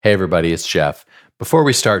Hey, everybody, it's Jeff. Before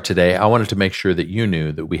we start today, I wanted to make sure that you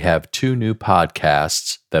knew that we have two new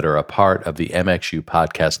podcasts that are a part of the MXU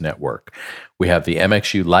Podcast Network. We have the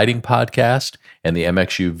MXU Lighting Podcast and the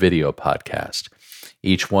MXU Video Podcast.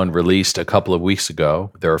 Each one released a couple of weeks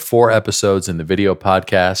ago. There are 4 episodes in the video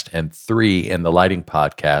podcast and 3 in the lighting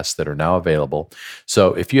podcast that are now available.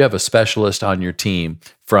 So if you have a specialist on your team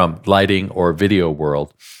from lighting or video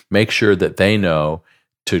world, make sure that they know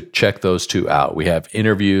to check those 2 out. We have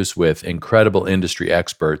interviews with incredible industry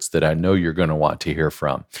experts that I know you're going to want to hear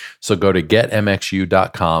from. So go to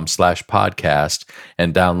getmxu.com/podcast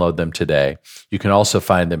and download them today. You can also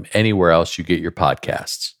find them anywhere else you get your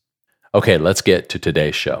podcasts. Okay, let's get to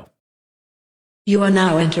today's show. You are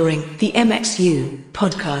now entering the MXU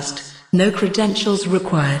podcast. No credentials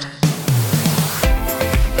required.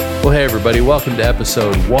 Well, hey, everybody. Welcome to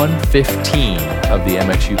episode 115 of the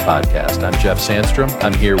MXU podcast. I'm Jeff Sandstrom.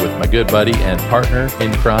 I'm here with my good buddy and partner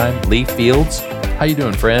in crime, Lee Fields. How you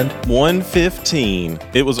doing, friend? 115.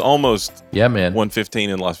 It was almost man.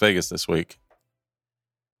 115 in Las Vegas this week.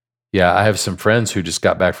 Yeah, I have some friends who just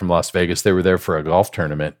got back from Las Vegas. They were there for a golf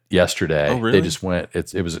tournament yesterday. Oh, really? They just went.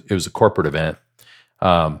 It was a corporate event,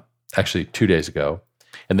 actually 2 days ago,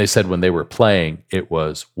 and they said when they were playing, it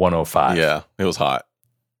was 105. Yeah, it was hot.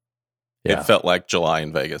 Yeah. It felt like July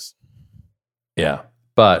in Vegas. Yeah,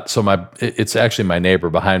 but so it's actually my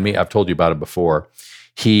neighbor behind me. I've told you about it before.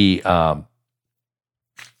 He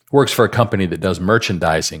works for a company that does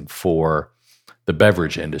merchandising for the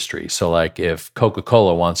beverage industry. So like if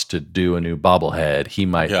Coca-Cola wants to do a new bobblehead, he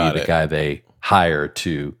might be the guy they hire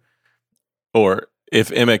to. Or if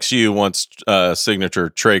MXU wants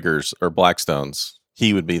signature Traegers or Blackstones,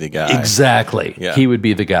 he would be the guy. Exactly. Yeah. He would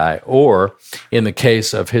be the guy. Or in the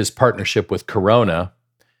case of his partnership with Corona.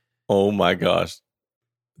 Oh my gosh.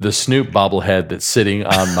 The Snoop bobblehead that's sitting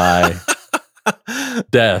on my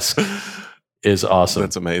desk is awesome.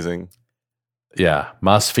 That's amazing. Yeah.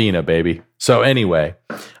 Mas fina, baby. So anyway,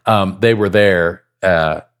 they were there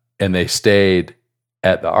and they stayed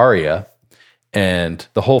at the Aria, and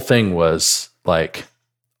the whole thing was like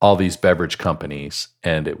all these beverage companies,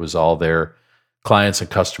 and it was all their clients and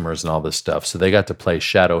customers and all this stuff. So they got to play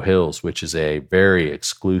Shadow Hills, which is a very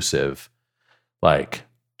exclusive, like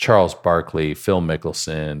Charles Barkley, Phil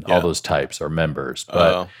Mickelson, all those types are members,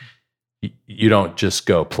 but you don't just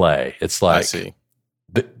go play. It's like, I see.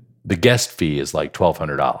 The guest fee is like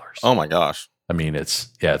 $1,200. Oh my gosh. I mean,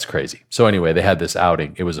 it's crazy. So anyway, they had this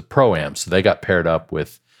outing. It was a pro-am. So they got paired up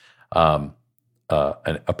with a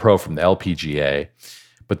pro from the LPGA,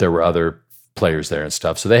 but there were other players there and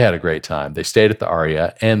stuff. So they had a great time. They stayed at the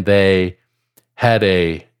Aria, and they had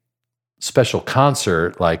a special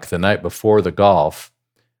concert like the night before the golf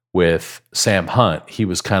with Sam Hunt. He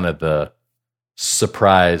was kind of the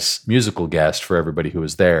surprise musical guest for everybody who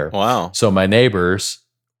was there. Wow. So my neighbors,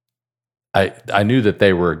 I knew that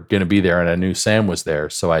they were going to be there, and I knew Sam was there,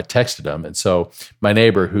 so I texted them. And so my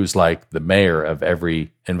neighbor, who's like the mayor of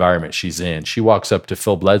every environment she's in, she walks up to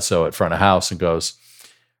Phil Bledsoe at front of house and goes,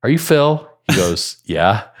 "Are you Phil?" He goes,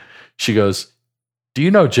 "Yeah." She goes, "Do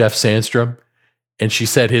you know Jeff Sandstrom?" And she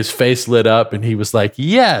said his face lit up, and he was like,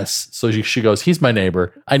 "Yes." So she goes, "He's my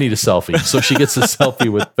neighbor. I need a selfie." So she gets a selfie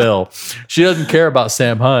with Phil. She doesn't care about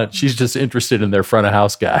Sam Hunt. She's just interested in their front of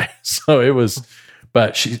house guy. So it was...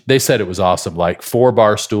 But they said it was awesome, like 4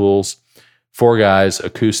 bar stools, 4 guys,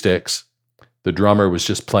 acoustics. The drummer was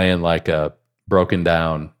just playing like a broken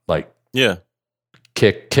down, like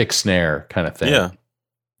kick snare kind of thing. Yeah.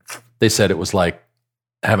 They said it was like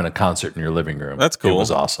having a concert in your living room. That's cool. It was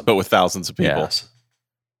awesome. But with thousands of people. Yes.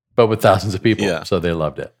 But with thousands of people. Yeah. So they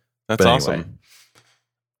loved it. That's anyway, awesome.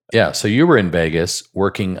 Yeah. So you were in Vegas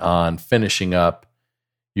working on finishing up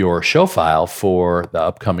your show file for the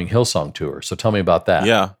upcoming Hillsong tour. So tell me about that.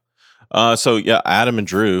 Yeah. Adam and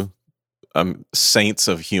Drew, saints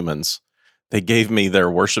of humans, they gave me their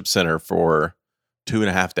worship center for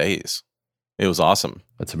 2.5 days. It was awesome.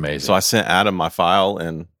 That's amazing. So I sent Adam my file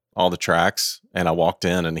and all the tracks, and I walked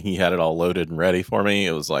in and he had it all loaded and ready for me.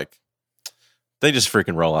 It was like, they just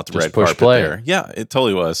freaking roll out the red carpet there. Yeah, it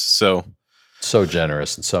totally was. So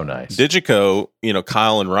generous and so nice. Digico,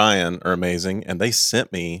 Kyle and Ryan are amazing, and they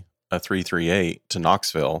sent me a 338 to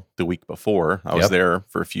Knoxville the week before. I was there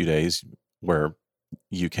for a few days where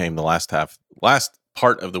you came the last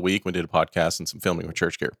part of the week. We did a podcast and some filming with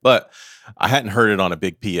church gear, but I hadn't heard it on a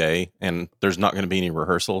big PA, and there's not going to be any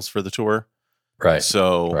rehearsals for the tour. Right.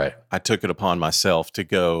 So I took it upon myself to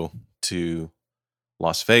go to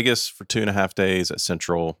Las Vegas for 2.5 days at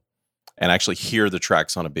Central and actually hear the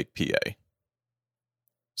tracks on a big PA.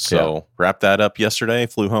 So wrapped that up yesterday,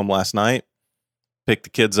 flew home last night, Picked the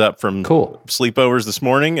kids up from sleepovers this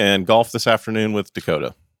morning and golf this afternoon with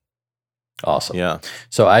Dakota. Awesome. Yeah.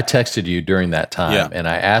 So I texted you during that time and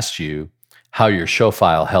I asked you how your show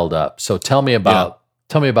file held up. So tell me about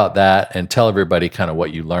that and tell everybody kind of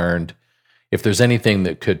what you learned. If there's anything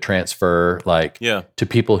that could transfer to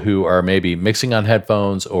people who are maybe mixing on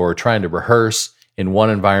headphones or trying to rehearse in one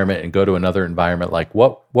environment and go to another environment, like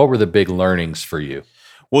what were the big learnings for you?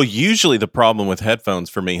 Well, usually the problem with headphones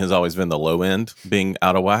for me has always been the low end being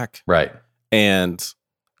out of whack. Right. And,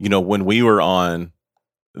 when we were on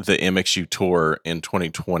the MXU tour in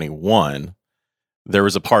 2021, there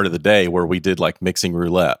was a part of the day where we did like mixing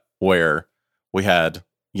roulette, where we had,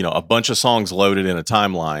 a bunch of songs loaded in a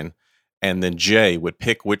timeline, and then Jay would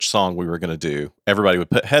pick which song we were going to do. Everybody would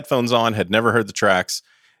put headphones on, had never heard the tracks,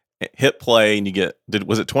 hit play, and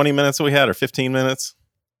was it 20 minutes that we had or 15 minutes?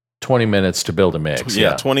 20 minutes to build a mix.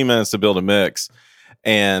 Yeah, 20 minutes to build a mix.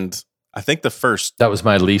 And I think that was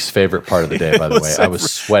my least favorite part of the day, by the way. I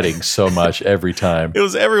was sweating so much every time. It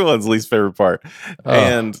was everyone's least favorite part. Oh.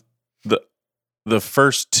 And the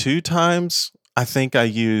first 2 times, I think I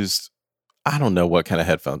used, I don't know what kind of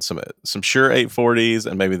headphones, some Shure 840s,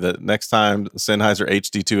 and maybe the next time Sennheiser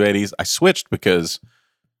HD 280s. I switched because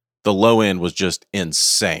the low end was just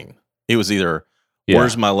insane. It was either,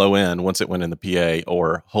 where's my low end once it went in the PA,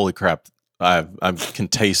 or holy crap, I can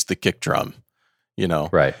taste the kick drum.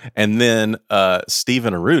 Right. And then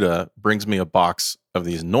Steven Aruda brings me a box of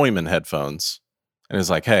these Neumann headphones and is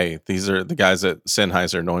like, hey, these are the guys at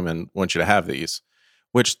Sennheiser Neumann want you to have these,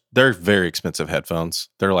 which they're very expensive headphones.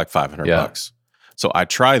 They're like $500. So I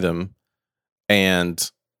try them,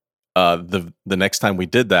 and the next time we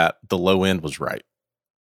did that, the low end was right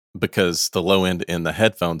because the low end in the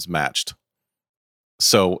headphones matched.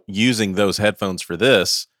 So using those headphones for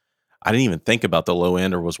this, I didn't even think about the low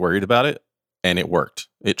end or was worried about it. And it worked.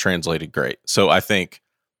 It translated great. So I think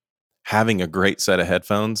having a great set of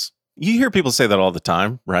headphones, you hear people say that all the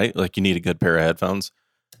time, right? Like you need a good pair of headphones.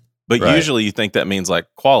 But usually you think that means like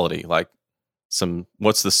quality, like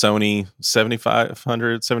what's the Sony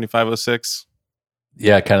 7500, 7506?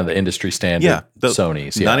 Yeah, kind of the industry standard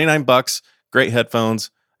Sonys. Yeah. $99, great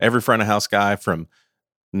headphones. Every front of house guy from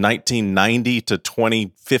 1990 to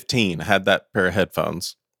 2015 had that pair of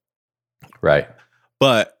headphones. Right.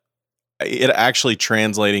 But it actually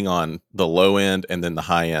translating on the low end and then the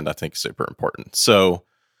high end, I think is super important. So,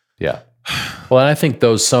 yeah. Well, and I think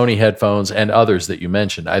those Sony headphones and others that you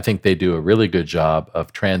mentioned, I think they do a really good job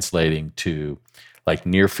of translating to like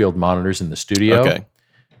near field monitors in the studio,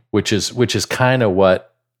 which is kind of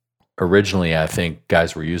what originally I think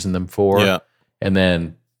guys were using them for. Yeah. And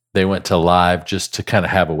then they went to live just to kind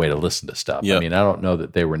of have a way to listen to stuff. Yep. I mean, I don't know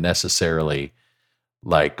that they were necessarily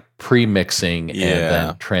like pre-mixing and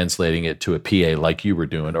then translating it to a PA like you were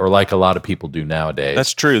doing, or like a lot of people do nowadays.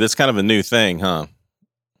 That's true. That's kind of a new thing, huh?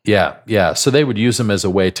 Yeah. So they would use them as a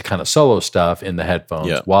way to kind of solo stuff in the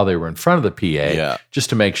headphones while they were in front of the PA, just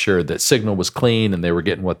to make sure that signal was clean and they were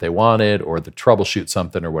getting what they wanted, or the troubleshoot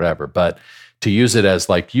something or whatever. But to use it as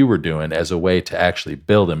like you were doing, as a way to actually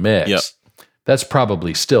build a mix, that's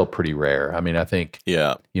probably still pretty rare. I mean, I think,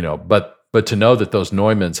 but to know that those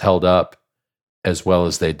Neumanns held up as well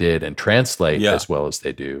as they did and translate as well as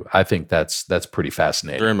they do, I think that's pretty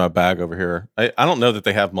fascinating. They're in my bag over here. I don't know that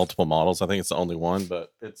they have multiple models. I think it's the only one,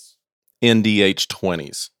 but it's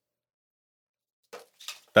NDH20s.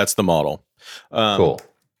 That's the model. Cool.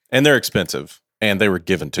 And they're expensive, and they were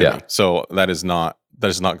given to me. So that does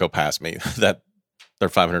not go past me. That they're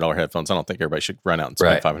 $500 headphones. I don't think everybody should run out and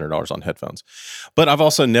spend $500 on headphones. But I've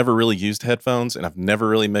also never really used headphones, and I've never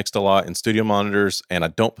really mixed a lot in studio monitors, and I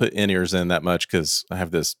don't put in-ears in that much because I have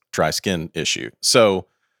this dry skin issue. So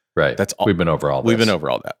that's all. We've been over all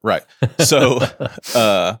that. Right. So,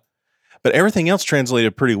 but everything else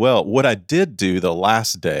translated pretty well. What I did do the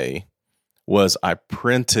last day was I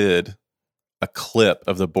printed a clip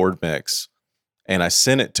of the board mix, and I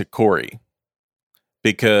sent it to Corey,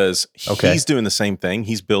 because he's doing the same thing.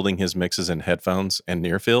 He's building his mixes in headphones and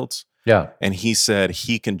near fields. Yeah. And he said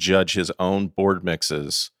he can judge his own board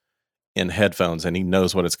mixes in headphones, and he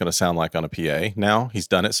knows what it's going to sound like on a PA now. He's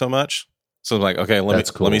done it so much. So I'm like, okay,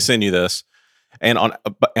 let me send you this. And on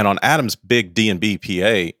Adam's big D&B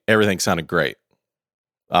PA, everything sounded great.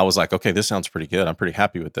 I was like, okay, this sounds pretty good. I'm pretty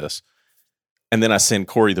happy with this. And then I sent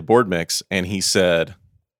Corey the board mix, and he said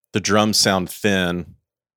the drums sound thin.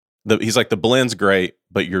 He's like, the blend's great,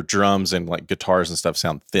 but your drums and like guitars and stuff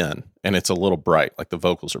sound thin, and it's a little bright, like the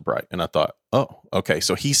vocals are bright. And I thought, oh, okay.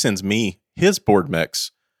 So he sends me his board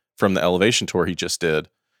mix from the Elevation tour he just did,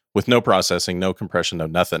 with no processing, no compression, no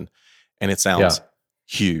nothing. And it sounds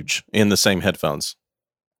huge in the same headphones.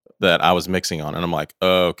 that I was mixing on. And I'm like,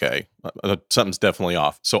 okay, something's definitely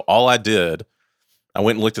off. So all I did, I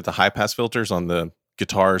went and looked at the high pass filters on the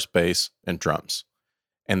guitars, bass, and drums.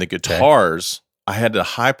 And the guitars, I had to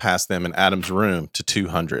high pass them in Adam's room to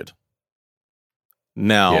 200.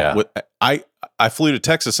 Now, I flew to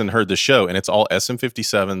Texas and heard the show, and it's all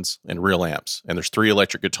SM57s and real amps. And there's 3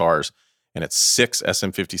 electric guitars, and it's 6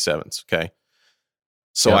 SM57s, okay?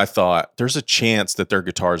 So I thought, there's a chance that their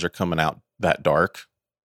guitars are coming out that dark,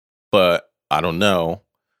 but I don't know.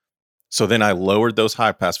 So then I lowered those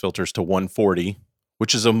high pass filters to 140,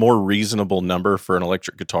 which is a more reasonable number for an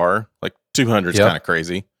electric guitar. Like 200 is kind of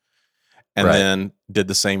crazy. And then did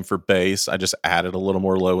the same for bass. I just added a little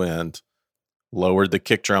more low end, lowered the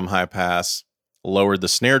kick drum high pass, lowered the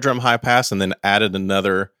snare drum high pass, and then added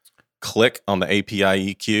another click on the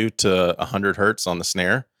API EQ to 100 hertz on the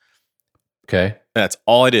snare. Okay. That's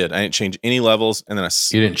all I did. I didn't change any levels. And then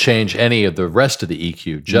you didn't change any of the rest of the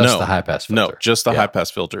EQ, just the high pass filter. No, just the high pass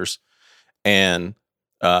filters. And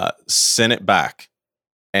sent it back.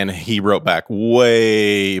 And he wrote back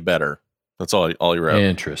way better. That's all he wrote.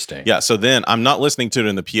 Interesting. Yeah. So then I'm not listening to it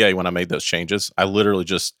in the PA when I made those changes. I literally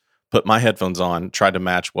just put my headphones on, tried to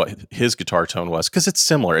match what his guitar tone was, because it's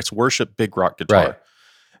similar. It's worship big rock guitar. Right.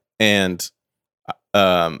 And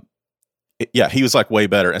he was like way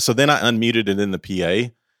better. And so then I unmuted it in the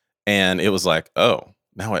PA, and it was like, oh,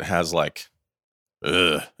 now it has like,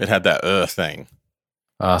 it had that thing.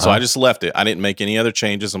 So I just left it. I didn't make any other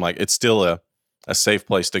changes. I'm like, it's still a safe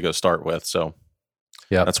place to go start with. So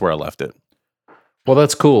that's where I left it. Well,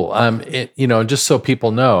 that's cool. Just so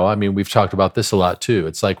people know, I mean, we've talked about this a lot too.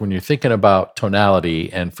 It's like when you're thinking about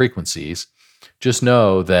tonality and frequencies, just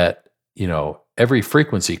know that, every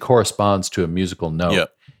frequency corresponds to a musical note.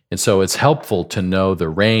 Yep. And so it's helpful to know the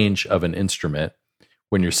range of an instrument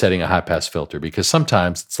when you're setting a high pass filter, because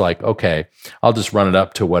sometimes it's like, okay, I'll just run it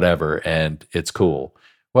up to whatever and it's cool.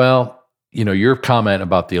 Well, your comment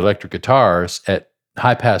about the electric guitars at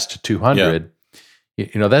high pass to 200,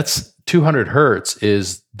 that's 200 hertz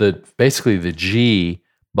is basically the G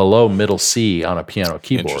below middle C on a piano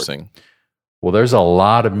keyboard. Interesting. Well, there's a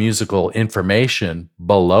lot of musical information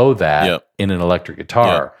below that in an electric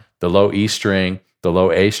guitar. The low E string, the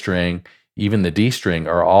low A string, even the D string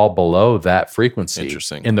are all below that frequency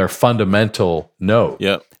in their fundamental note.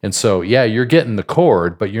 And so, you're getting the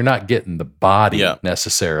chord, but you're not getting the body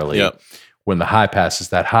necessarily when the high pass is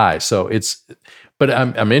that high. So but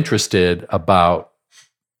I'm interested about,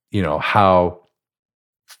 how,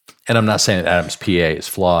 and I'm not saying that Adam's PA is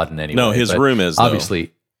flawed in any way. No, his room is,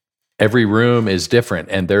 obviously. Every room is different,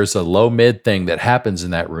 and there's a low mid thing that happens in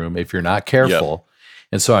that room if you're not careful.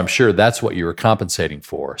 And so I'm sure that's what you were compensating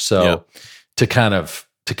for. So to kind of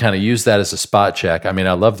use that as a spot check, I mean,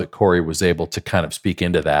 I love that Corey was able to kind of speak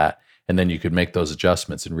into that, and then you could make those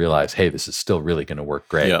adjustments and realize, hey, this is still really going to work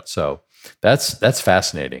great. So that's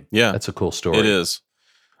fascinating. Yeah. That's a cool story. It is.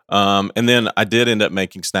 And then I did end up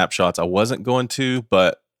making snapshots. I wasn't going to,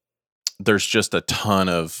 but there's just a ton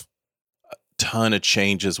of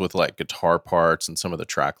changes with like guitar parts and some of the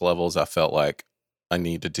track levels. I felt like I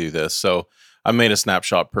need to do this. So I made a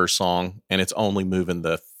snapshot per song, and it's only moving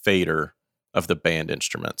the fader of the band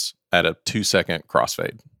instruments at a 2-second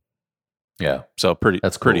crossfade. Yeah. So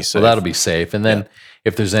that's cool. pretty safe. Well, that'll be safe. And then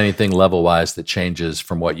if there's anything level wise that changes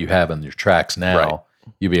from what you have on your tracks now,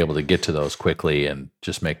 you'll be able to get to those quickly and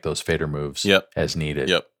just make those fader moves as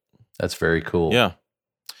needed. That's very cool. Yeah.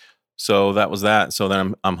 So that was that. So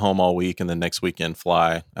then I'm home all week, and then next weekend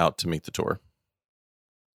fly out to meet the tour.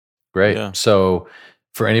 Great. Yeah. So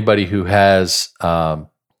for anybody who has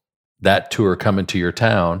that tour coming to your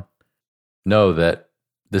town, know that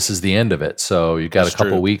this is the end of it. So you got a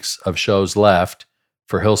couple weeks of shows left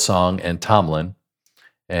for Hillsong and Tomlin,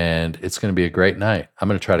 and it's going to be a great night. I'm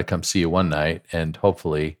going to try to come see you one night, and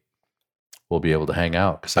hopefully we'll be able to hang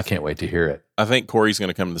out, because I can't wait to hear it. I think Corey's going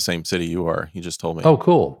to come to the same city you are. He just told me. Oh,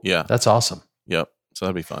 cool. Yeah. That's awesome. Yep. So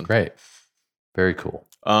that'd be fun. Great. Very cool.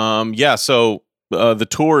 So the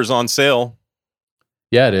tour is on sale.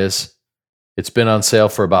 Yeah, it is. It's been on sale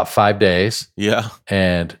for about 5 days. Yeah.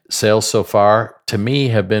 And sales so far to me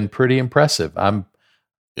have been pretty impressive. I'm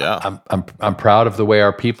proud of the way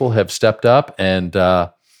our people have stepped up and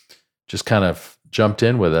just kind of jumped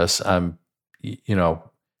in with us.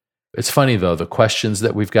 It's funny though, the questions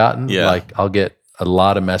that we've gotten, like I'll get a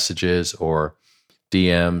lot of messages or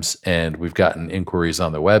DMs, and we've gotten inquiries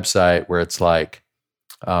on the website where it's like,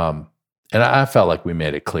 and I felt like we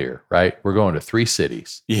made it clear, right? We're going to 3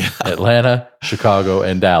 cities, Atlanta, Chicago,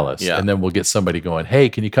 and Dallas. And then we'll get somebody going, hey,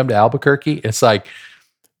 can you come to Albuquerque? It's like,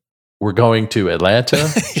 we're going to Atlanta,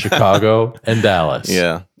 Chicago, and Dallas.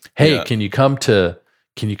 Hey, can you come to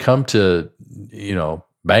can you come to,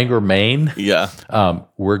 Bangor, Maine? Yeah.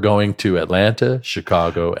 We're going to Atlanta,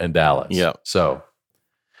 Chicago, and Dallas. Yeah. So,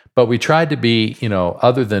 but we tried to be,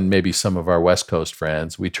 other than maybe some of our West Coast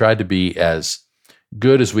friends, we tried to be as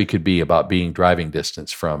good as we could be about being driving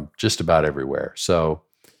distance from just about everywhere. So,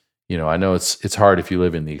 I know it's hard if you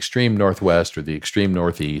live in the extreme Northwest or the extreme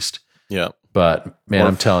Northeast. Yeah. But man,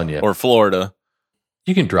 I'm telling you. Or Florida.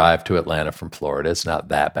 You can drive to Atlanta from Florida. It's not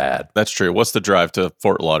that bad. That's true. What's the drive to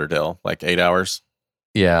Fort Lauderdale? Like 8 hours?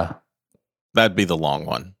 Yeah. That'd be the long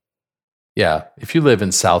one. Yeah. If you live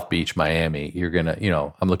in South Beach, Miami, you're going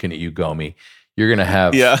to, I'm looking at you, Gomi. You're going to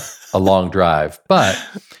have a long drive. But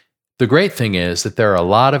the great thing is that there are a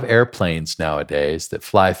lot of airplanes nowadays that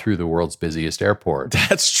fly through the world's busiest airport.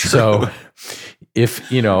 That's true. So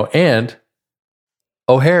and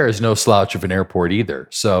O'Hare is no slouch of an airport either.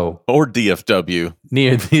 So or DFW.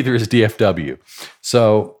 Neither is DFW.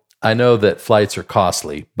 So I know that flights are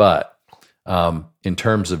costly, but in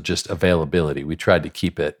terms of just availability, we tried to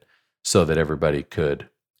keep it so that everybody could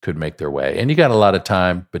make their way. And you got a lot of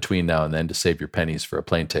time between now and then to save your pennies for a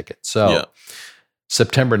plane ticket. So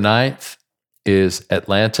September 9th is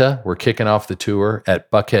Atlanta. We're kicking off the tour at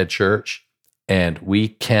Buckhead Church, and we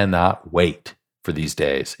cannot wait for these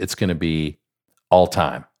days. It's going to be all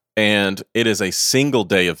time. And it is a single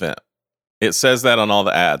day event. It says that on all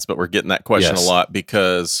the ads, but we're getting that question a lot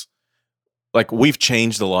because we've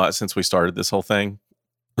changed a lot since we started this whole thing.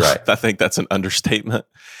 Right. I think that's an understatement,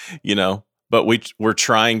 but we're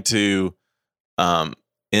trying to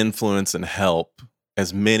influence and help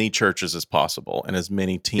as many churches as possible and as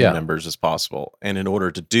many team members as possible. And in order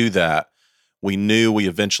to do that, we knew we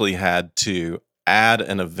eventually had to add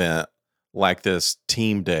an event like this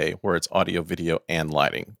team day where it's audio, video, and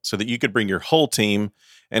lighting so that you could bring your whole team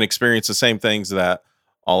and experience the same things that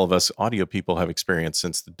all of us audio people have experienced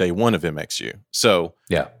since the day one of MXU. So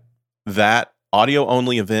that audio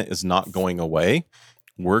only event is not going away.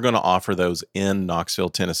 We're going to offer those in Knoxville,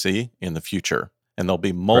 Tennessee in the future. And there'll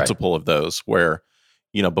be multiple of those where,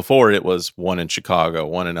 before it was one in Chicago,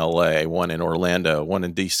 one in LA, one in Orlando, one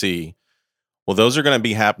in DC. Well, those are going to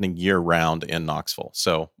be happening year round in Knoxville.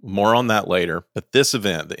 So more on that later. But this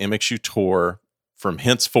event, the MXU tour from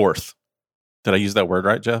henceforth, did I use that word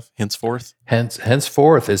right, Jeff? Henceforth?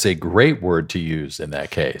 Henceforth is a great word to use in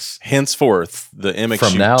that case. Henceforth, the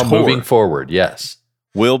MXU from now tour moving forward, yes,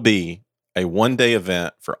 will be a one-day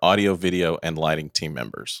event for audio, video, and lighting team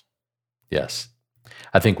members. Yes.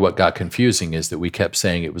 I think what got confusing is that we kept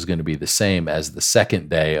saying it was going to be the same as the second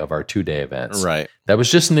day of our 2-day events. Right. That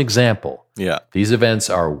was just an example. Yeah. These events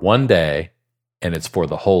are one day, and it's for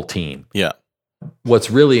the whole team. Yeah. What's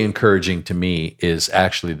really encouraging to me is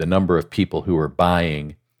actually the number of people who are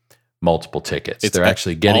buying multiple tickets. They're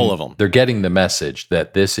actually getting all of them. They're getting the message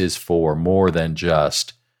that this is for more than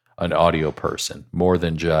just an audio person, more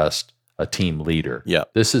than just a team leader. Yeah.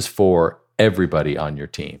 This is for everybody on your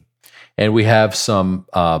team. And we have some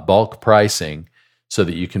bulk pricing so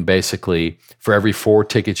that you can basically, for every 4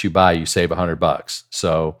 tickets you buy, you save $100.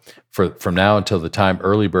 So from now until the time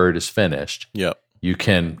early bird is finished, you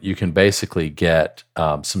can basically get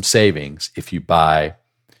some savings if you buy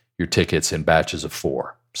your tickets in batches of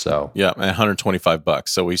 4. So $125.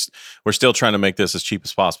 So we're still trying to make this as cheap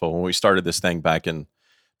as possible. When we started this thing back in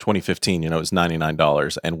 2015, it was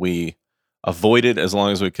 $99, and we avoided as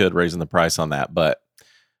long as we could raising the price on that. But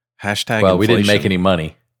inflation. We didn't make any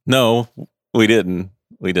money. No, we didn't.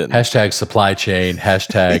 Hashtag supply chain,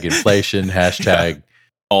 hashtag inflation, hashtag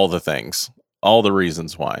all the things, all the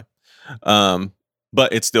reasons why.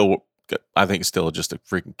 But it's still, I think it's still just a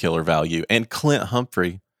freaking killer value. And Clint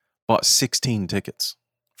Humphrey bought 16 tickets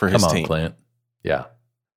for his team. Clint. Yeah.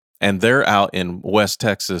 And they're out in West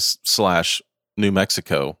Texas / New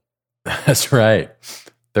Mexico. That's right.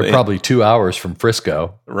 They're probably 2 hours from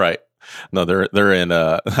Frisco. Right. No, they're in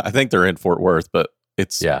I think they're in Fort Worth, but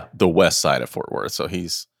it's the west side of Fort Worth. So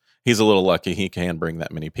he's a little lucky he can bring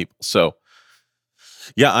that many people. So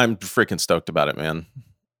I'm freaking stoked about it, man.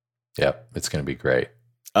 Yeah, it's going to be great.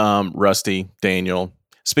 Rusty, Daniel,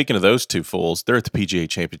 speaking of those two fools, they're at the PGA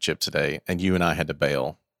Championship today, and you and I had to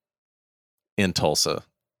bail in Tulsa.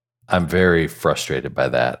 I'm very frustrated by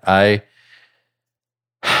that.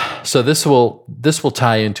 So this will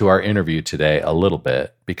tie into our interview today a little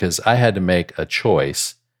bit, because I had to make a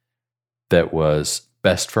choice that was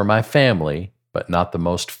best for my family, but not the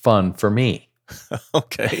most fun for me.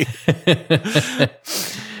 Okay.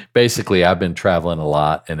 Basically, I've been traveling a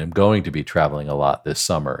lot, and I'm going to be traveling a lot this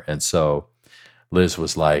summer. And so Liz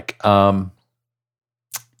was like,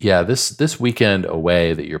 this weekend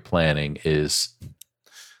away that you're planning is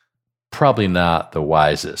probably not the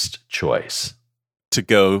wisest choice. to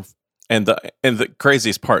go, and the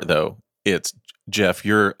craziest part though, it's Jeff,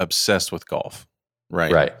 you're obsessed with golf,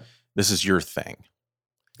 right? Right. This is your thing.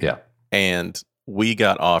 Yeah. And we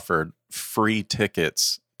got offered free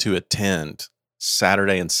tickets to attend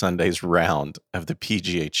Saturday and Sunday's round of the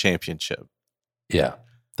PGA Championship. Yeah.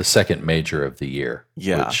 The second major of the year.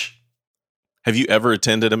 Yeah. Which have you ever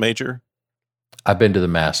attended a major? I've been to the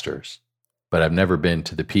Masters, but I've never been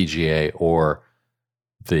to the PGA or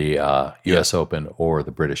the U.S. Open or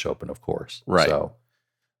the British Open, of course. Right.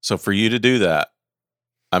 So for you to do that,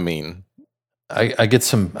 I mean, I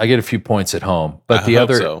get a few points at home, but the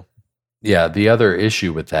other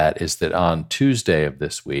issue with that is that on Tuesday of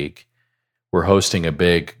this week, we're hosting a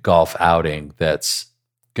big golf outing that's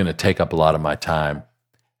going to take up a lot of my time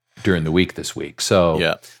during the week this week.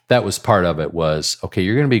 So that was part of it was, okay,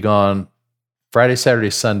 you're going to be gone Friday, Saturday,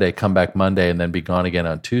 Sunday, come back Monday, and then be gone again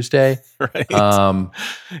on Tuesday. Right.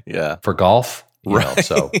 For golf. You know,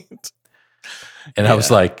 so, and I was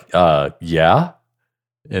like, yeah.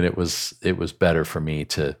 And it was better for me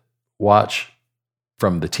to watch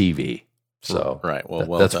from the TV. So right.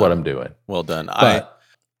 Well that's done. what I'm doing. Well done. But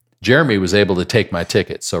Jeremy was able to take my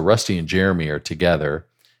ticket. So Rusty and Jeremy are together,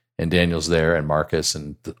 and Daniel's there, and Marcus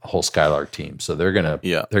and the whole Skylark team. So they're gonna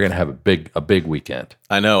have a big weekend.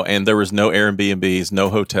 I know. And there was no Airbnbs, no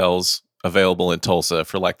hotels available in Tulsa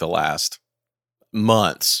for like the last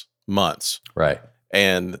months. Right.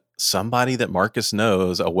 And somebody that Marcus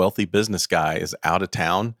knows, a wealthy business guy, is out of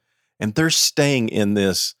town, and they're staying in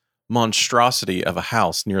this monstrosity of a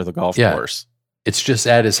house near the golf course. It's just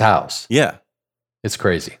at his house. Yeah. It's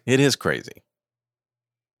crazy. It is crazy.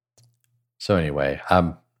 So anyway,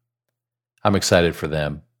 I'm excited for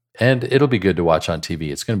them, and it'll be good to watch on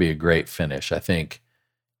TV. It's going to be a great finish. I think,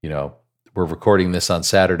 we're recording this on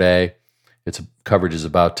Saturday. Coverage is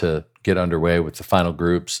about to get underway with the final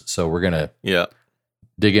groups. So we're going to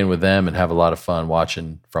dig in with them and have a lot of fun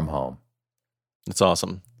watching from home. It's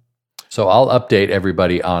awesome. So I'll update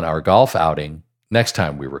everybody on our golf outing next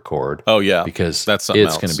time we record. Oh yeah. Because that's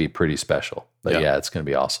it's going to be pretty special. But it's going to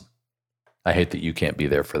be awesome. I hate that you can't be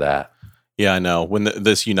there for that. Yeah, I know. When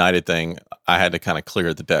this United thing, I had to kind of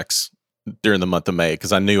clear the decks during the month of May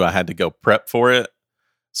because I knew I had to go prep for it.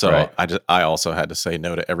 So I also had to say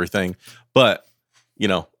no to everything. But,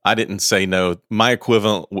 I didn't say no. My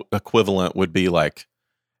equivalent would be like,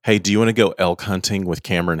 hey, do you want to go elk hunting with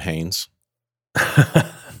Cameron Haynes?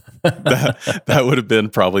 that would have been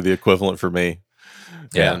probably the equivalent for me.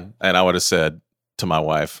 Yeah. And I would have said to my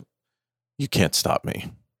wife, you can't stop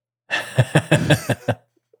me.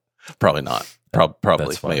 Probably not.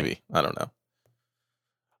 Probably, maybe. I don't know.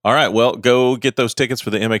 All right. Well, go get those tickets for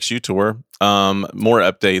the MXU tour. More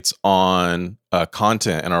updates on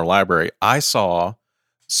content in our library. I saw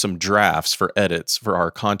some drafts for edits for our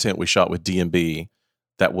content we shot with D&B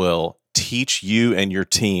that will teach you and your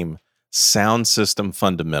team sound system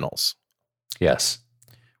fundamentals. Yes.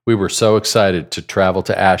 We were so excited to travel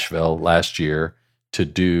to Asheville last year to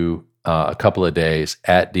do a couple of days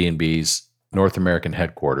at D&B's North American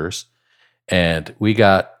headquarters. And we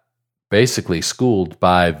got basically schooled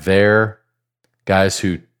by their guys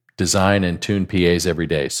who design and tune PAs every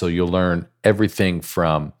day. So you'll learn everything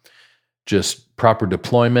from just proper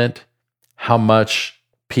deployment, how much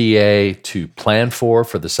PA to plan for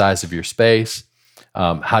the size of your space,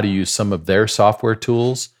 how to use some of their software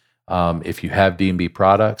tools if you have D&B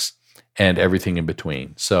products, and everything in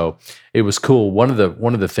between. So it was cool. One of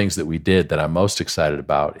the things that we did that I'm most excited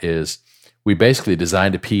about is we basically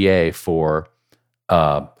designed a PA for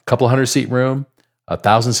a couple 100-seat room,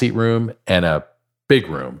 1,000-seat room, and a big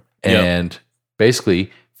room, and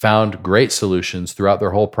basically found great solutions throughout their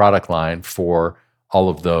whole product line for all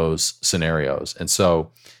of those scenarios. And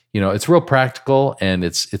so, it's real practical, and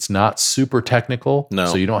it's not super technical. No.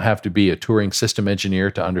 So you don't have to be a touring system engineer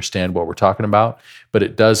to understand what we're talking about, but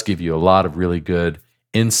it does give you a lot of really good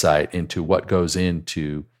insight into what goes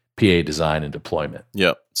into PA design and deployment.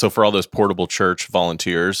 Yep. So for all those portable church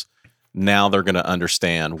volunteers, now they're going to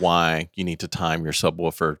understand why you need to time your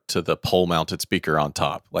subwoofer to the pole-mounted speaker on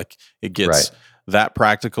top. Like, it gets that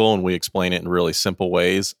practical, and we explain it in really simple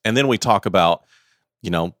ways. And then we talk about,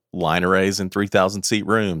 line arrays in 3,000-seat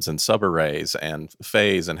rooms and sub arrays and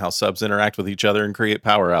phase and how subs interact with each other and create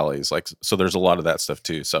power alleys. So there's a lot of that stuff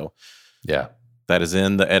too. So that is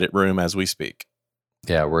in the edit room as we speak.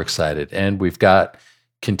 Yeah, we're excited. And we've got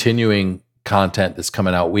continuing content that's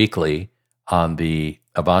coming out weekly on the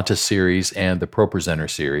Avantis series and the Pro Presenter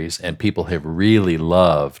series, and people have really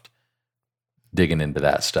loved digging into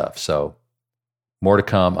that stuff. So more to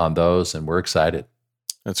come on those, and we're excited.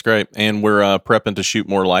 That's great. And we're prepping to shoot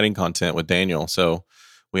more lighting content with Daniel. So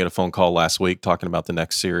we had a phone call last week talking about the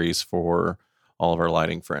next series for all of our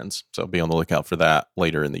lighting friends. So be on the lookout for that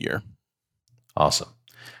later in the year. Awesome.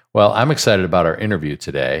 Well, I'm excited about our interview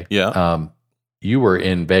today. Yeah. You were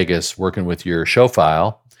in Vegas working with your show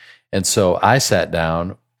file. And so I sat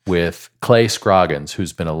down with Clay Scroggins,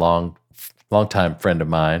 who's been a long-time friend of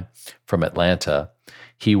mine from Atlanta.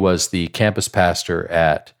 He was the campus pastor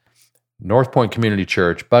at North Point Community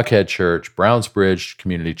Church, Buckhead Church, Brownsbridge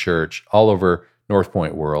Community Church, all over North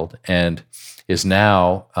Point world, and is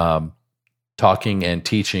now talking and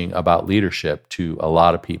teaching about leadership to a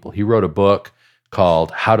lot of people. He wrote a book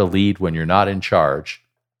called How to Lead When You're Not in Charge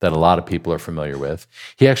that a lot of people are familiar with.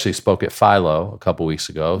 He actually spoke at Philo a couple weeks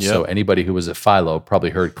ago. Yep. So anybody who was at Philo probably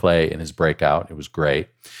heard Clay in his breakout. It was great.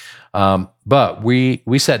 But we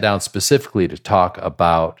sat down specifically to talk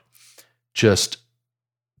about just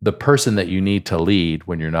the person that you need to lead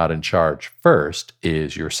when you're not in charge first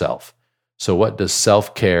is yourself. So what does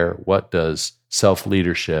self-care, what does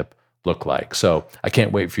self-leadership look like? So I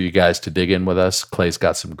can't wait for you guys to dig in with us. Clay's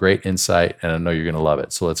got some great insight, and I know you're going to love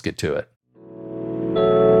it. So let's get to it.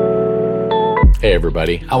 Hey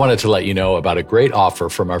everybody, I wanted to let you know about a great offer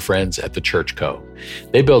from our friends at the Church Co.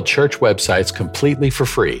 They build church websites completely for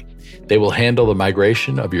free. They will handle the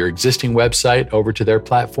migration of your existing website over to their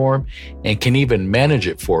platform and can even manage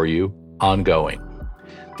it for you ongoing.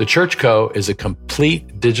 The Church Co. is a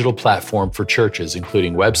complete digital platform for churches,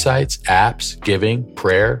 including websites, apps, giving,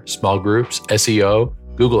 prayer, small groups, SEO,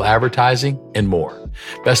 Google advertising, and more.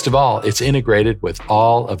 Best of all, it's integrated with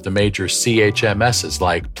all of the major CHMSs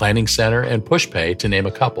like Planning Center and PushPay, to name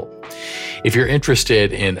a couple. If you're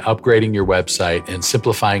interested in upgrading your website and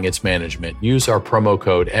simplifying its management, use our promo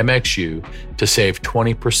code MXU to save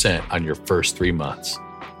 20% on your first 3 months.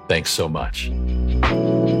 Thanks so much.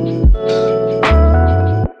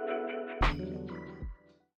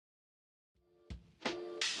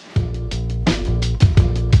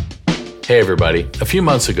 Hey everybody, a few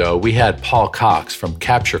months ago, we had Paul Cox from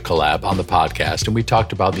Capture Collab on the podcast, and we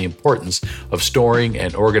talked about the importance of storing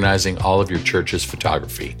and organizing all of your church's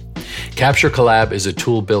photography. Capture Collab is a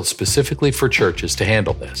tool built specifically for churches to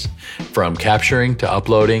handle this. From capturing to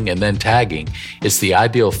uploading and then tagging, it's the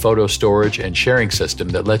ideal photo storage and sharing system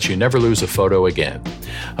that lets you never lose a photo again.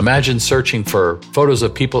 Imagine searching for photos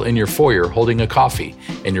of people in your foyer holding a coffee,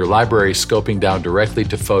 and your library scoping down directly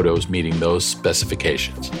to photos meeting those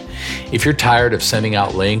specifications. If you're tired of sending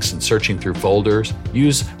out links and searching through folders,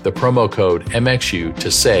 use the promo code MXU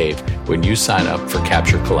to save when you sign up for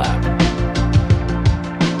Capture Collab.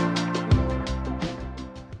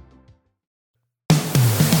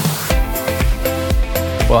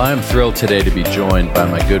 Well, I'm thrilled today to be joined by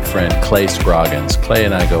my good friend Clay Scroggins. Clay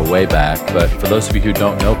and I go way back, but for those of you who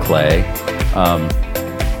don't know Clay,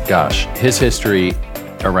 his history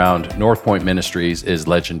around North Point Ministries is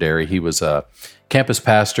legendary. He was a campus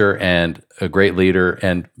pastor and a great leader,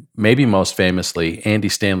 and maybe most famously, Andy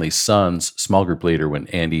Stanley's son's small group leader when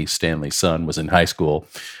Andy Stanley's son was in high school.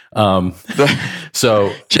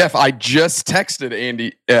 So Jeff, I just texted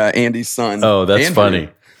Andy's son. Oh, that's Andrew. funny.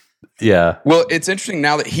 Yeah. Well, it's interesting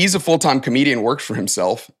now that he's a full-time comedian, works for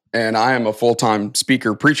himself, and I am a full-time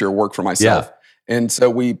speaker, preacher, work for myself. Yeah. And so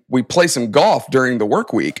we play some golf during the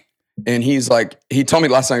work week. And he told me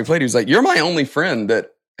last time we played, he was like, "You're my only friend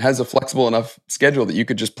that has a flexible enough schedule that you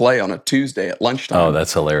could just play on a Tuesday at lunchtime." Oh,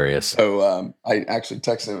 that's hilarious. So I actually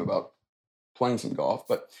texted him about playing some golf.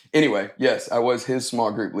 But anyway, yes, I was his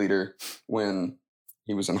small group leader when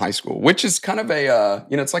he was in high school, which is kind of a,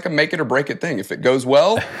 it's like a make it or break it thing. If it goes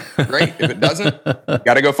well, great. If it doesn't,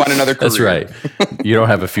 got to go find another career. That's right. You don't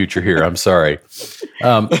have a future here. I'm sorry.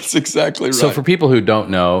 That's exactly right. So for people who don't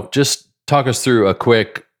know, just talk us through a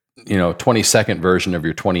quick 20-second version of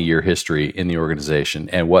your 20-year history in the organization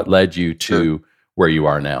and what led you to where you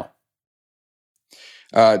are now.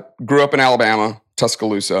 Grew up in Alabama,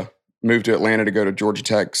 Tuscaloosa, moved to Atlanta to go to Georgia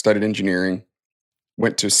Tech, studied engineering,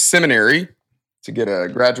 went to seminary to get a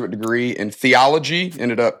graduate degree in theology,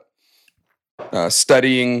 ended up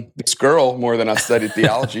studying this girl more than I studied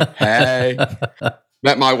theology. Hey,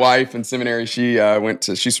 met my wife in seminary.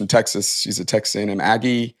 She's from Texas. She's a Texas A&M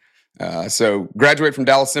Aggie. So graduate from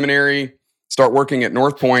Dallas Seminary, start working at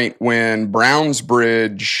North Point when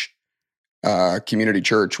Brownsbridge Community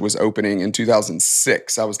Church was opening in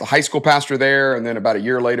 2006. I was the high school pastor there, and then about a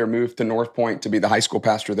year later moved to North Point to be the high school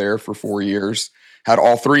pastor there for 4 years. Had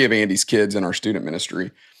all three of Andy's kids in our student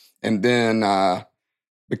ministry, and then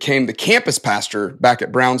became the campus pastor back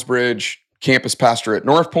at Brownsbridge, campus pastor at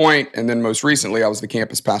North Point, and then most recently I was the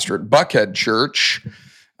campus pastor at Buckhead Church,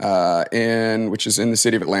 which is in the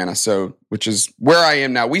city of Atlanta. So, which is where I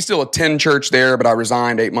am now. We still attend church there, but I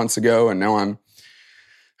resigned 8 months ago, and now I'm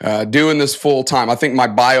doing this full time. I think my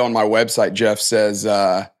bio on my website, Jeff, says,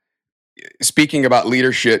 speaking about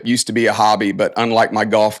leadership used to be a hobby, but unlike my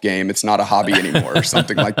golf game, it's not a hobby anymore or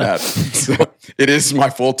something like that. So it is my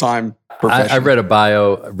full-time profession. I read a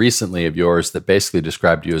bio recently of yours that basically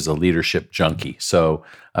described you as a leadership junkie. So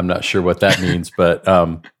I'm not sure what that means, but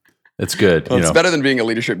it's good. Well, it's better than being a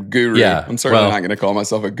leadership guru. Yeah, I'm certainly not going to call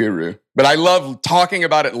myself a guru, but I love talking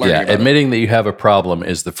about it, learning about it. Admitting that you have a problem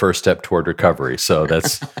is the first step toward recovery. So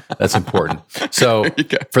that's important. So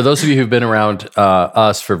for those of you who've been around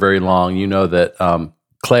us for very long, you know that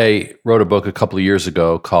Clay wrote a book a couple of years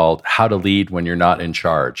ago called How to Lead When You're Not in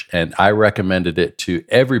Charge. And I recommended it to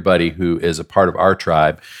everybody who is a part of our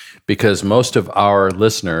tribe because most of our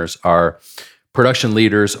listeners are production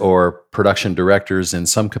leaders or production directors in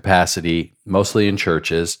some capacity, mostly in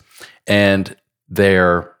churches, and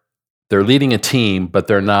they're leading a team, but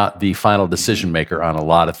they're not the final decision maker on a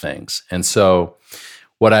lot of things. And so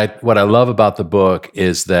what I love about the book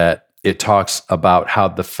is that it talks about how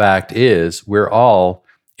the fact is we're all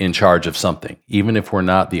in charge of something, even if we're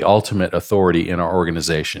not the ultimate authority in our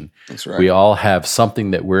organization. That's right. We all have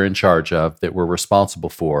something that we're in charge of, that we're responsible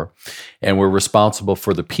for, and we're responsible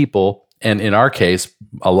for the people. And in our case,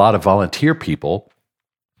 a lot of volunteer people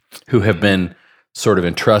who have been sort of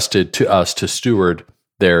entrusted to us to steward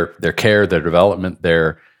their care, their development,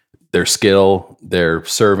 their skill, their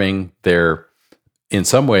serving, their, in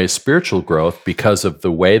some ways, spiritual growth because of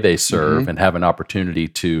the way they serve and have an opportunity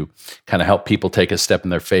to kind of help people take a step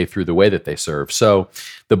in their faith through the way that they serve. So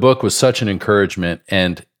the book was such an encouragement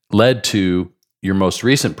and led to your most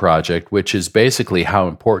recent project, which is basically how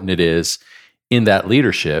important it is in that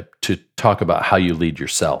leadership to talk about how you lead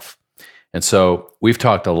yourself. And so we've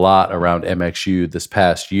talked a lot around MXU this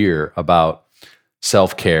past year about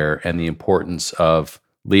self-care and the importance of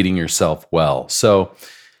leading yourself well. So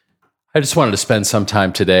I just wanted to spend some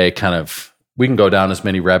time today we can go down as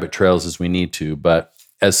many rabbit trails as we need to, but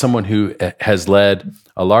as someone who has led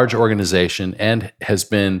a large organization and has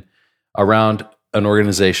been around an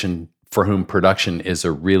organization for whom production is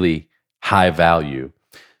a really high value,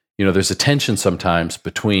 there's a tension sometimes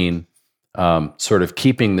between sort of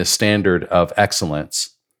keeping the standard of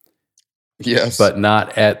excellence, yes, but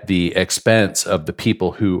not at the expense of the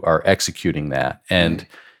people who are executing that. And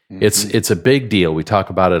it's a big deal. We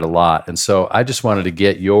talk about it a lot. And so I just wanted to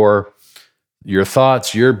get your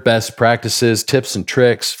thoughts, your best practices, tips and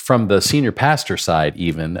tricks from the senior pastor side,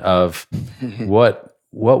 even of what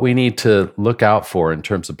we need to look out for in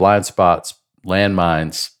terms of blind spots,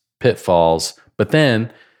 landmines, pitfalls, but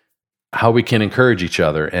then how we can encourage each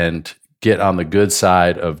other and get on the good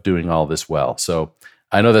side of doing all this well. So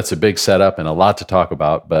I know that's a big setup and a lot to talk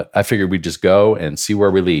about, but I figured we'd just go and see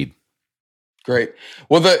where we lead. Great.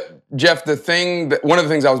 Well, Jeff, one of the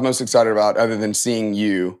things I was most excited about, other than seeing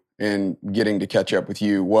you and getting to catch up with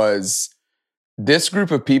you, was this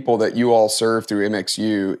group of people that you all serve through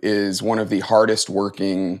MXU is one of the hardest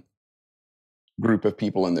working group of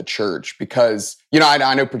people in the church because,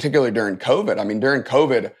 I know particularly during COVID, during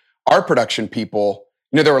COVID, our production people,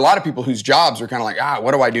 there were a lot of people whose jobs were kind of like,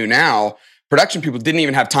 what do I do now? Production people didn't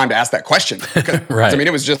even have time to ask that question. Right.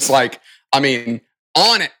 It was just like, on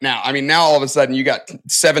it now. Now all of a sudden you got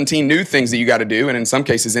 17 new things that you got to do. And in some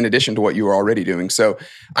cases, in addition to what you were already doing. So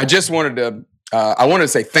I just wanted to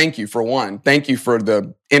say thank you for one. Thank you for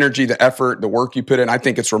the energy, the effort, the work you put in. I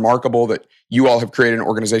think it's remarkable that you all have created an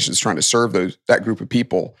organization that's trying to serve that group of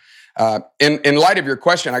people. In light of your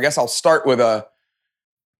question, I guess I'll start with a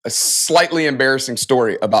slightly embarrassing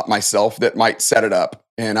story about myself that might set it up.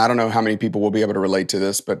 And I don't know how many people will be able to relate to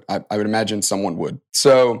this, but I would imagine someone would.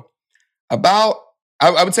 So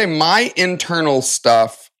I would say my internal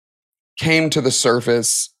stuff started coming to the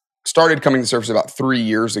surface about 3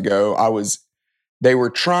 years ago. They were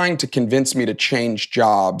trying to convince me to change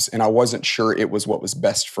jobs, and I wasn't sure it was what was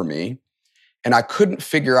best for me. And I couldn't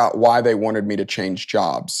figure out why they wanted me to change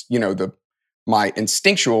jobs. My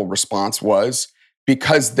instinctual response was,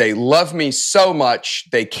 because they love me so much,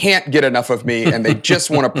 they can't get enough of me, and they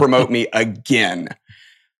just want to promote me again.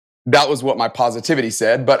 That was what my positivity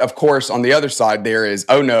said. But of course, on the other side, there is,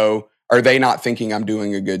 oh no, are they not thinking I'm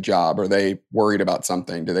doing a good job? Are they worried about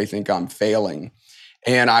something? Do they think I'm failing?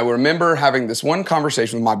 And I remember having this one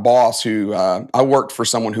conversation with my boss who, I worked for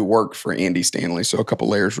someone who worked for Andy Stanley, so a couple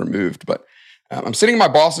layers removed. But I'm sitting in my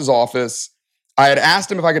boss's office. I had asked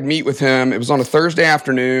him if I could meet with him. It was on a Thursday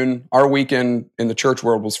afternoon. Our weekend in the church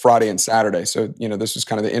world was Friday and Saturday. So, this was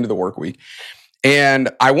kind of the end of the work week. And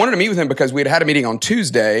I wanted to meet with him because we had a meeting on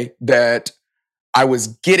Tuesday that I was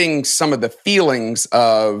getting some of the feelings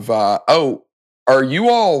of, are you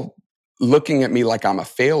all looking at me like I'm a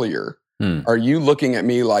failure? Are you looking at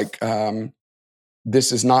me like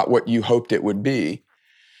this is not what you hoped it would be?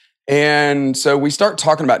 And so we start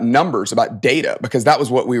talking about numbers, about data, because that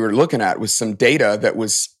was what we were looking at, was some data that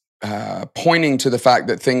was pointing to the fact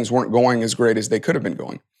that things weren't going as great as they could have been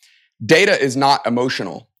going. Data is not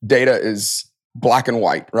emotional. Data is black and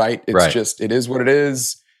white, right? It's just, it is what it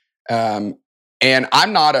is. And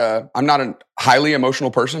I'm not a highly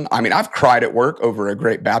emotional person. I mean, I've cried at work over a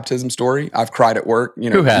great baptism story. I've cried at work,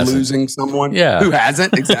 losing someone. Yeah. Who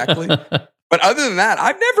hasn't? Exactly. But other than that,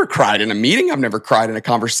 I've never cried in a meeting. I've never cried in a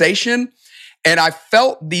conversation. And I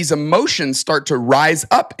felt these emotions start to rise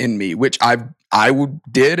up in me, which I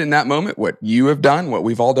did in that moment, what you have done, what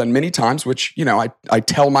we've all done many times, which, I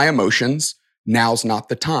tell my emotions, now's not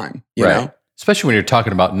the time, you know? Especially when you're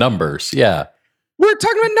talking about numbers. Yeah. We're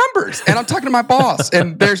talking about numbers, and I'm talking to my boss,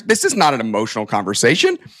 and this is not an emotional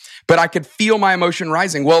conversation, but I could feel my emotion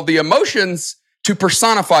rising. Well, the emotions, to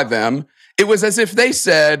personify them, it was as if they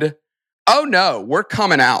said, oh no, we're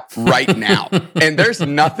coming out right now, and there's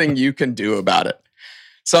nothing you can do about it.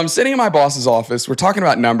 So I'm sitting in my boss's office. We're talking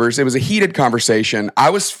about numbers. It was a heated conversation.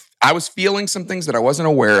 I was feeling some things that I wasn't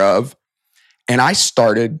aware of, and I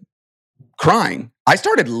started crying. I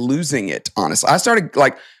started losing it, honestly. I started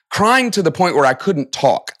crying to the point where I couldn't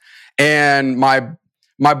talk. And my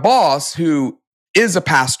boss, who is a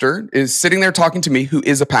pastor, is sitting there talking to me, who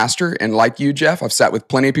is a pastor. And like you, Jeff, I've sat with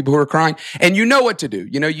plenty of people who are crying. And you know what to do.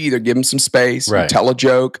 You either give them some space, you tell a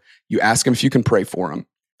joke, you ask them if you can pray for them.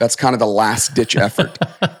 That's kind of the last ditch effort.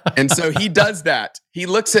 And so he does that. He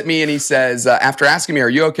looks at me and he says, after asking me, are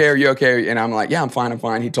you okay? Are you okay? And I'm like, yeah, I'm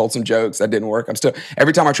fine. He told some jokes. That didn't work.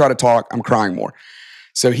 Every time I try to talk, I'm crying more.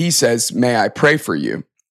 So he says, may I pray for you?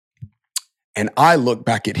 And I look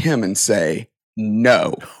back at him and say,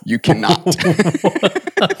 no, you cannot.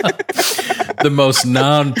 The most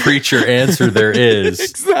non-preacher answer there is.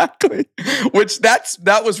 Exactly. Which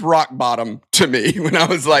that was rock bottom to me when I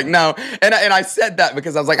was like, no. And I said that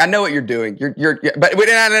because I was like, I know what you're doing. But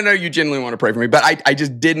I know you genuinely want to pray for me, but I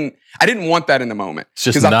just didn't want that in the moment. It's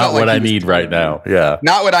just not what I need right now. Yeah.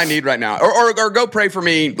 Not what I need right now. Or go pray for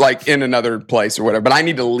me like in another place or whatever. But I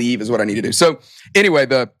need to leave is what I need to do. So anyway,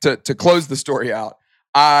 to close the story out,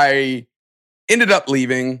 I ended up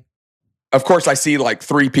leaving. Of course, I see like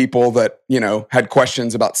 3 people that, had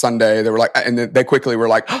questions about Sunday. They were like, and they quickly were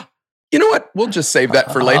like, oh, you know what? We'll just save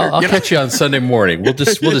that for later. I'll catch you on Sunday morning. We'll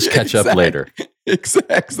just catch up later.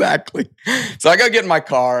 Exactly. So I go get in my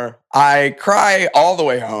car. I cry all the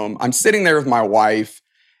way home. I'm sitting there with my wife,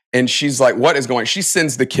 and she's like, what is going on? She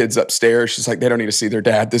sends the kids upstairs. She's like, they don't need to see their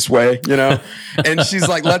dad this way, And she's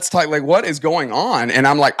like, let's talk. Like, what is going on? And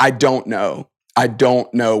I'm like, I don't know. I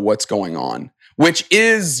don't know what's going on, which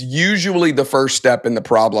is usually the first step in the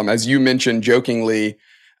problem. As you mentioned jokingly,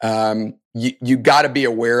 you got to be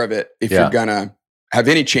aware of it if you're going to have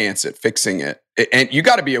any chance at fixing it. And you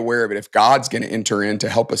got to be aware of it if God's going to enter in to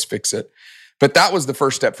help us fix it. But that was the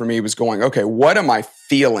first step for me, was going, okay, what am I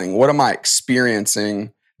feeling? What am I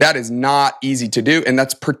experiencing? That is not easy to do. And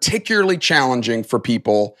that's particularly challenging for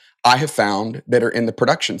people I have found that are in the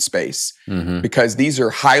production space, because these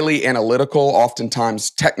are highly analytical,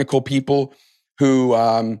 oftentimes technical people who,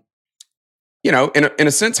 in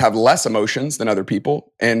a sense, have less emotions than other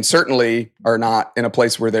people, and certainly are not in a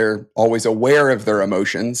place where they're always aware of their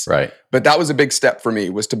emotions. Right. But that was a big step for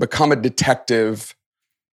me, was to become a detective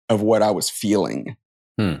of what I was feeling.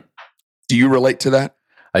 Do you relate to that?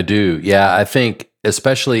 I do. Yeah. I think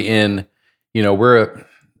especially in,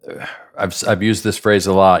 I've used this phrase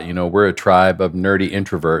a lot, we're a tribe of nerdy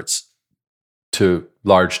introverts to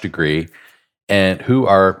large degree, and who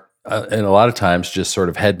are, and a lot of times just sort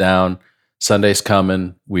of head down, Sunday's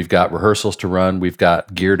coming, we've got rehearsals to run, we've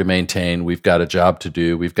got gear to maintain, we've got a job to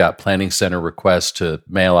do, we've got planning center requests to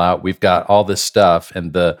mail out, we've got all this stuff,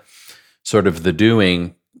 and the sort of the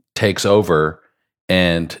doing takes over,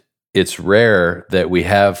 and it's rare that we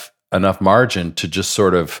have enough margin to just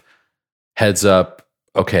sort of heads up,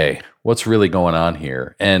 okay, what's really going on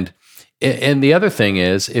here? And the other thing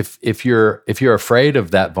is, if you're afraid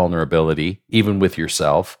of that vulnerability, even with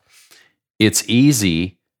yourself, it's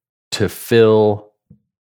easy to fill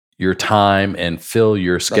your time and fill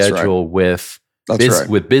your schedule with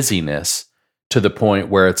busyness, to the point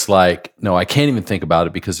where it's like, no, I can't even think about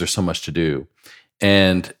it because there's so much to do.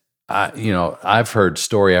 And I've heard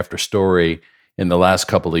story after story in the last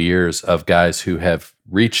couple of years of guys who have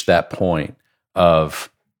reached that point of,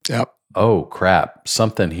 oh crap,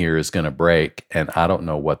 something here is going to break and I don't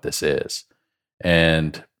know what this is.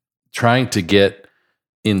 And trying to get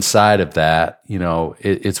inside of that,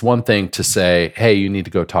 it's one thing to say, hey, you need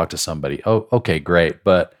to go talk to somebody. Oh, okay, great.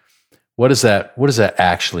 But what does that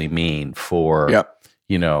actually mean for,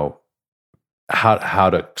 you know, how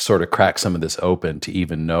to sort of crack some of this open to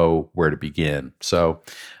even know where to begin. So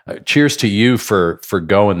cheers to you for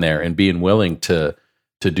going there and being willing to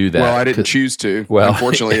do that. Well, I didn't choose to. Well,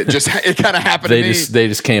 unfortunately, it kind of happened to me. They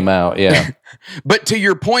just came out. Yeah. But to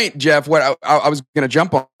your point, Jeff, what I was going to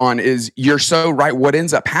jump on is you're so right. What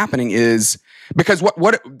ends up happening is because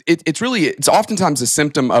it's oftentimes a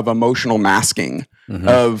symptom of emotional masking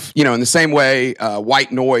of, you know, in the same way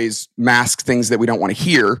white noise masks things that we don't want to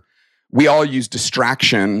hear. We all use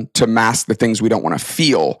distraction to mask the things we don't want to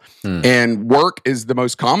feel. And work is the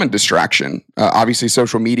most common distraction. Obviously,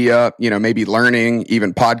 social media, you know, maybe learning,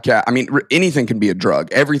 even podcast. I mean, anything can be a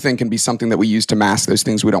drug. Everything can be something that we use to mask those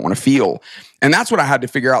things we don't want to feel. And that's what I had to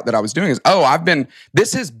figure out that I was doing is,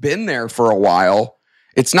 this has been there for a while.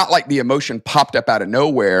 It's not like the emotion popped up out of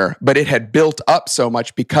nowhere, but it had built up so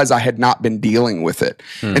much because I had not been dealing with it.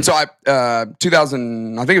 And so I think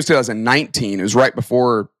it was 2019. It was right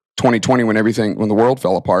before 2020 when the world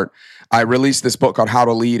fell apart. I released this book called How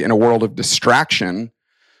to Lead in a World of Distraction,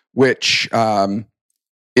 which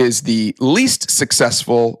is the least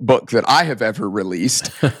successful book that I have ever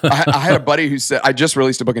released. I had a buddy who said, I just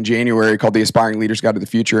released a book in January called The Aspiring Leader's Guide to the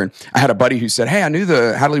Future. And I had a buddy who said, hey, I knew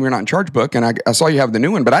the How to Lead We're Not in Charge book, and I saw you have the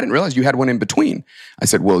new one, but I didn't realize you had one in between. I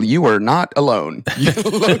said, well, you are not alone.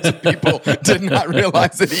 Loads of people did not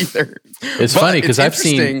realize it either. It's funny because I've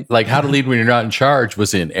seen like How to Lead When You're Not in Charge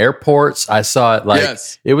was in airports. I saw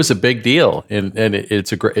it it was a big deal, and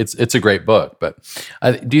it's a great book. But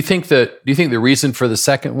do you think the reason for the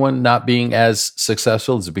second one not being as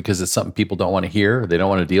successful is because it's something people don't want to hear, or they don't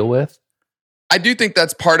want to deal with? I do think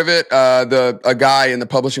that's part of it. A guy in the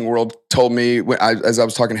publishing world told me as I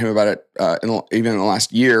was talking to him about it, even in the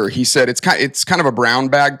last year, he said it's kind of a brown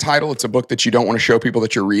bag title. It's a book that you don't want to show people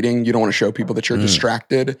that you're reading. You don't want to show people that you're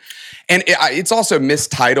distracted, and it's also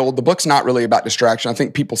mistitled. The book's not really about distraction. I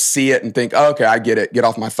think people see it and think, oh, "Okay, I get it. Get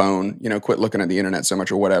off my phone. You know, quit looking at the internet so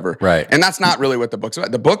much or whatever." Right. And that's not really what the book's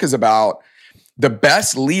about. The book is about the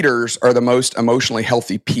best leaders are the most emotionally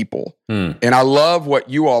healthy people. And I love what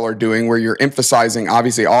you all are doing where you're emphasizing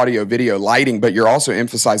obviously audio, video, lighting, but you're also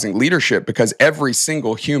emphasizing leadership because every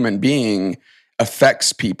single human being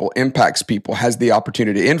affects people, impacts people, has the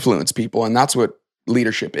opportunity to influence people. And that's what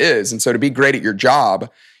leadership is. And so to be great at your job,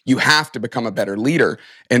 you have to become a better leader.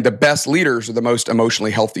 And the best leaders are the most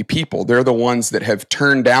emotionally healthy people. They're the ones that have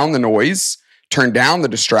turned down the noise, turned down the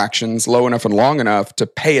distractions low enough and long enough to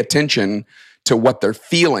pay attention to what they're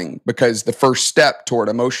feeling, because the first step toward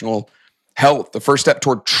emotional health, the first step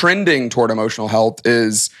toward trending toward emotional health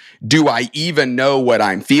is, do I even know what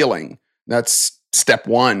I'm feeling? That's step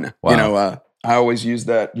one. Wow. You know, I always use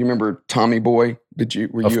that. You remember Tommy Boy? Were you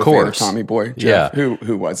a fan of Tommy Boy? Jeff? Yeah.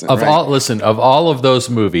 Who wasn't? Of all of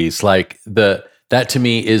those movies, like that to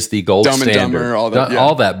me is the gold Dumb standard. And Dumber,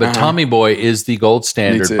 all that. But Tommy Boy is the gold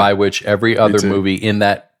standard by which every other movie in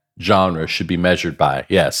that genre should be measured by.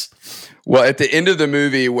 Yes. Well, at the end of the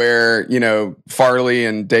movie where, you know, Farley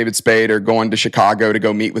and David Spade are going to Chicago to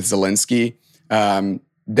go meet with Zelensky,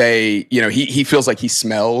 he feels like he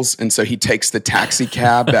smells. And so he takes the taxi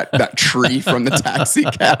cab, that tree from the taxi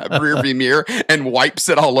cab rearview mirror, and wipes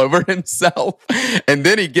it all over himself. And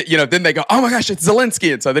then then they go, oh my gosh, it's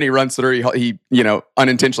Zelensky. And so then he runs through, he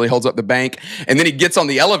unintentionally holds up the bank. And then he gets on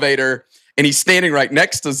the elevator and he's standing right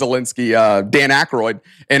next to Zelensky, Dan Aykroyd.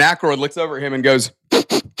 And Aykroyd looks over at him and goes,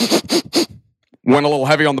 went a little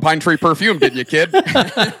heavy on the pine tree perfume, didn't you, kid?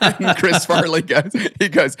 And Chris Farley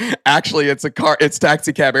goes, actually, it's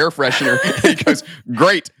taxi cab air freshener. He goes,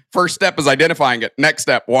 great. First step is identifying it. Next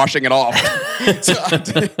step, washing it off. So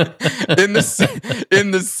in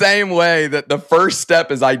the same way that the first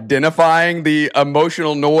step is identifying the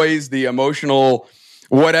emotional noise, the emotional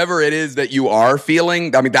whatever it is that you are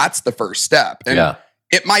feeling. I mean, that's the first step. And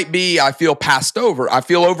it might be, I feel passed over. I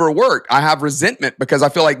feel overworked. I have resentment because I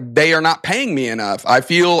feel like they are not paying me enough. I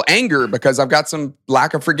feel anger because I've got some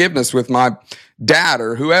lack of forgiveness with my dad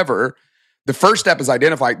or whoever. The first step is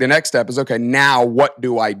identify. The next step is, okay, now what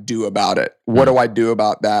do I do about it? What do I do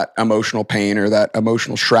about that emotional pain or that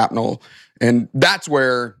emotional shrapnel? And that's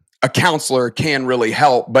where a counselor can really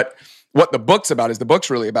help. But what the book's about is the book's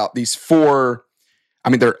really about these four,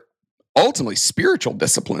 they're ultimately spiritual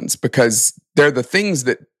disciplines because they're the things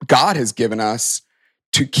that God has given us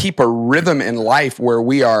to keep a rhythm in life where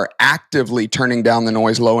we are actively turning down the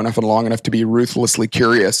noise low enough and long enough to be ruthlessly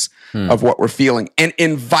curious of what we're feeling and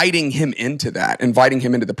inviting him into that, inviting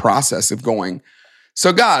him into the process of going,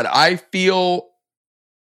 so God, I feel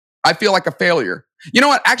like a failure. You know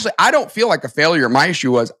what? Actually, I don't feel like a failure. My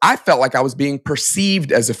issue was I felt like I was being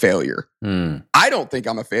perceived as a failure. I don't think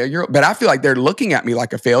I'm a failure, but I feel like they're looking at me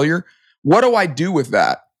like a failure. What do I do with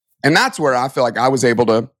that? And that's where I feel like I was able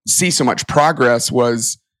to see so much progress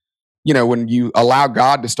was, when you allow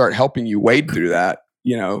God to start helping you wade through that,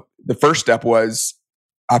 the first step was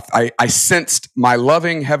I sensed my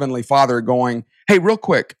loving Heavenly Father going, hey, real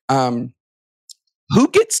quick, who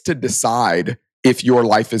gets to decide if your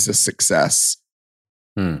life is a success?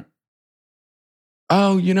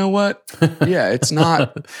 Oh, you know what? Yeah, it's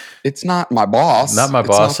not my boss. Not my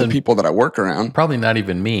boss. It's not the people that I work around. Probably not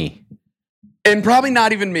even me. And probably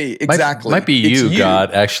not even me. Exactly. Might be you,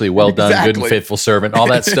 God. Actually, well done, good and faithful servant. All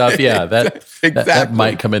that stuff. Yeah, that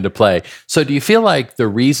might come into play. So do you feel like the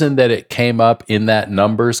reason that it came up in that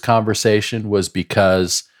numbers conversation was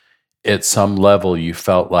because at some level you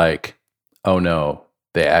felt like, oh no,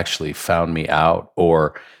 they actually found me out,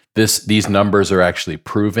 or these numbers are actually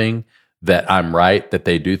proving that I'm right, that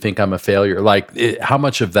they do think I'm a failure? Like, how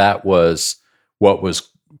much of that was what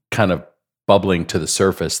was kind of bubbling to the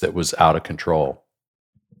surface that was out of control?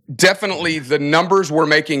 Definitely the numbers were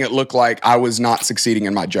making it look like I was not succeeding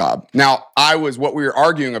in my job. Now, what we were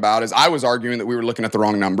arguing about is I was arguing that we were looking at the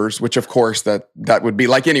wrong numbers, which of course that would be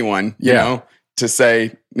like anyone, you know, to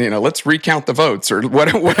say, let's recount the votes or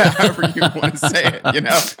whatever you want to say it,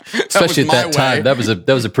 Especially at that time. That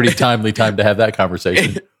was a pretty timely time to have that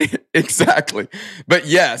conversation. Exactly. But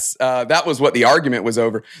yes, that was what the argument was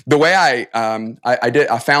over. The way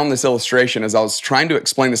I found this illustration as I was trying to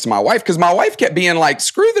explain this to my wife, because my wife kept being like,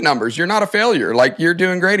 screw the numbers. You're not a failure. Like, you're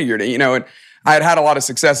doing great. And I had a lot of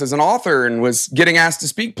success as an author and was getting asked to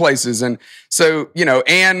speak places. And so,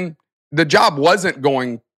 and the job wasn't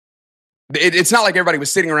going. It's not like everybody was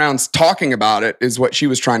sitting around talking about it, is what she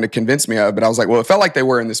was trying to convince me of. But I was like, well, it felt like they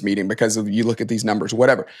were in this meeting because you look at these numbers,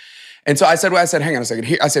 whatever. And so I said, hang on a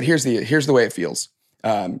second. I said, here's the way it feels.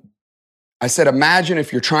 I said, imagine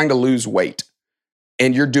if you're trying to lose weight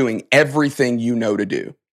and you're doing everything you know to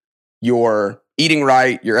do. You're eating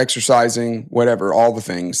right, you're exercising, whatever, all the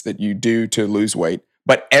things that you do to lose weight.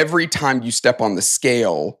 But every time you step on the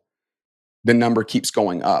scale, the number keeps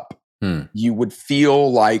going up. You would feel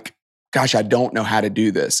like, gosh, I don't know how to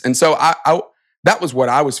do this. And so that was what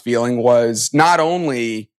I was feeling, was not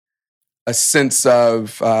only a sense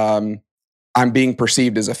of I'm being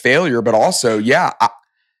perceived as a failure, but also,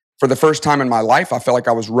 for the first time in my life, I felt like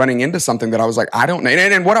I was running into something that I was like, I don't know.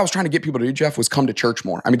 And what I was trying to get people to do, Jeff, was come to church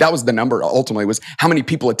more. I mean, that was the number ultimately, was how many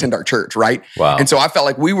people attend our church, right? Wow. And so I felt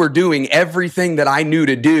like we were doing everything that I knew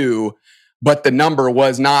to do, but the number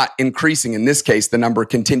was not increasing. In this case, the number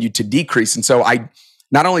continued to decrease. And so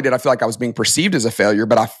not only did I feel like I was being perceived as a failure,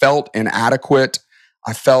 but I felt inadequate.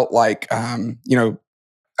 I felt like, I'm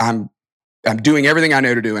doing everything I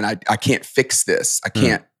know to do, and I can't fix this. I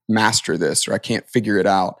can't master this, or I can't figure it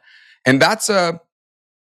out. And that's a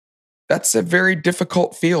very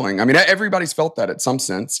difficult feeling. I mean, everybody's felt that at some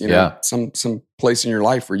sense, some place in your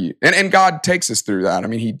life where and God takes us through that. I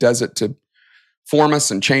mean, He does it to form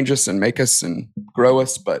us and change us and make us and grow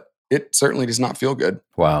us, but it certainly does not feel good.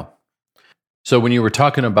 Wow. So when you were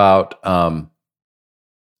talking about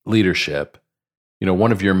leadership,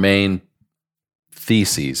 one of your main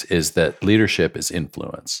theses is that leadership is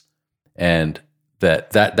influence, and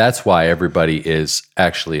that's why everybody is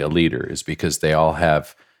actually a leader, is because they all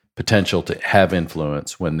have potential to have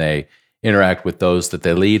influence when they interact with those that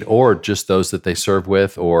they lead, or just those that they serve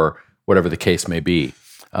with, or whatever the case may be.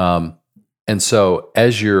 And so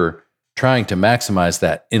as you're trying to maximize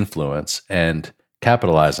that influence and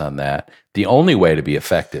capitalize on that, the only way to be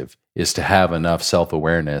effective is to have enough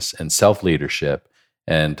self-awareness and self-leadership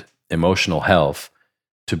and emotional health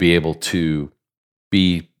to be able to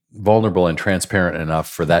be vulnerable and transparent enough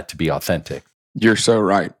for that to be authentic. You're so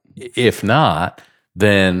right. If not,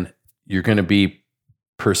 then you're going to be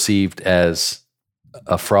perceived as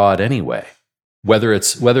a fraud anyway. Whether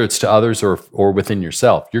it's to others or within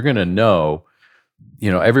yourself, you're going to know.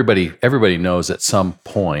 Everybody knows at some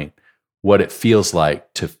point what it feels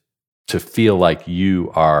like to feel like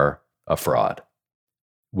you are a fraud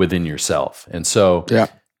within yourself. And so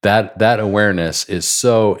that awareness is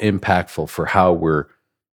so impactful for how we're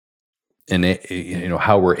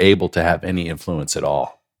able to have any influence at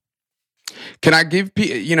all. Can I give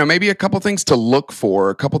maybe a couple things to look for,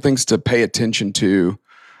 a couple things to pay attention to?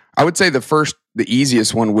 I would say the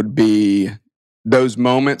easiest one would be those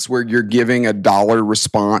moments where you're giving a $1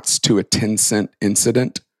 response to a 10-cent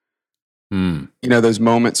incident. Those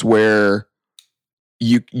moments where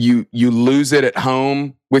you lose it at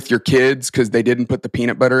home with your kids because they didn't put the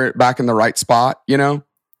peanut butter back in the right spot,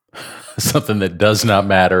 Something that does not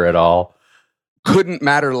matter at all. couldn't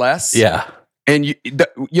matter less. Yeah. And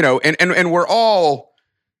and we're all,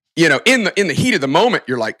 in the heat of the moment,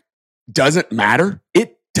 you're like, doesn't matter.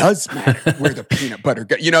 It does matter where the peanut butter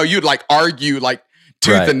goes. You'd like argue like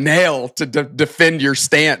tooth and nail to defend your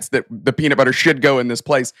stance that the peanut butter should go in this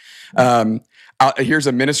place. Here's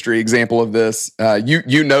a ministry example of this.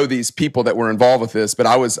 You know these people that were involved with this, but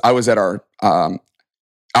I was at our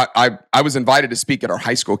I was invited to speak at our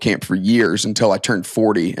high school camp for years until I turned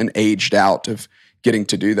 40 and aged out of getting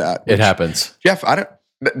to do that. It happens. Jeff,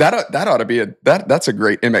 that ought to be that's a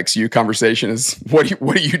great MXU conversation, is what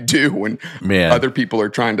do you do when other people are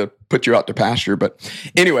trying to put you out to pasture? But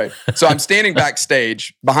anyway, so I'm standing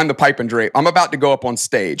backstage behind the pipe and drape. I'm about to go up on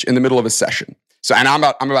stage in the middle of a session. So, and I'm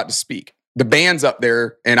about to speak. The band's up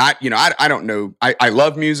there, and I don't know. I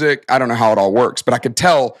love music. I don't know how it all works, but I could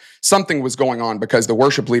tell something was going on because the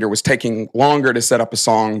worship leader was taking longer to set up a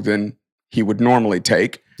song than he would normally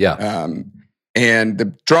take. Yeah. And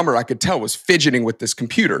the drummer, I could tell, was fidgeting with this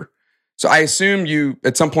computer. So I assume you,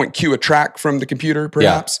 at some point, cue a track from the computer,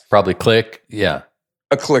 perhaps? Yeah, probably click. Yeah.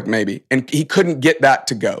 A click, maybe. And he couldn't get that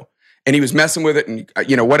to go. And he was messing with it and,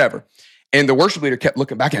 whatever. And the worship leader kept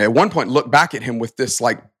looking back at him. At one point, looked back at him with this,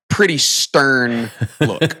 like, pretty stern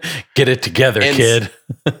look. Get it together, kid.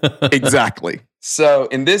 Exactly. So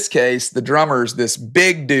in this case, the drummer's this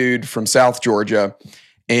big dude from South Georgia.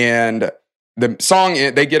 And the song,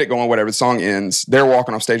 they get it going, whatever. The song ends. They're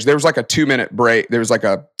walking off stage. There was like a 2-minute break. There was like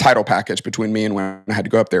a title package between me and when I had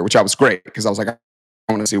to go up there, which I was great because I was like, I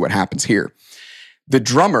want to see what happens here. The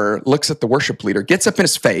drummer looks at the worship leader, gets up in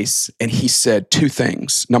his face, and he said 2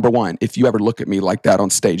 things. Number 1, if you ever look at me like that on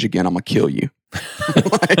stage again, I'm going to kill you.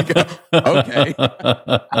 Like, okay.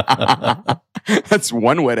 That's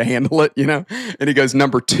one way to handle it, And he goes,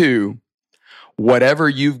 number 2, whatever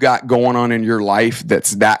you've got going on in your life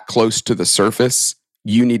that's that close to the surface,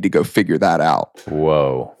 you need to go figure that out.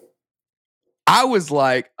 Whoa. I was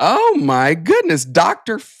like, oh my goodness,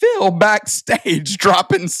 Dr. Phil backstage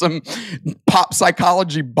dropping some pop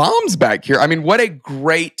psychology bombs back here. I mean, what a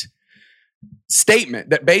great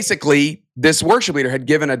statement that basically this worship leader had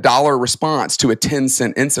given $1 response to a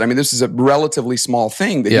 10-cent incident. I mean, this is a relatively small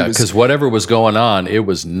thing. Because whatever was going on, it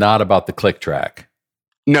was not about the click track.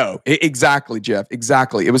 No, exactly, Jeff.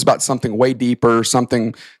 Exactly. It was about something way deeper,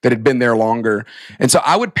 something that had been there longer. And so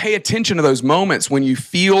I would pay attention to those moments when you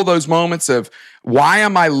feel those moments of, why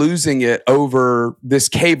am I losing it over this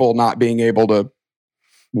cable not being able to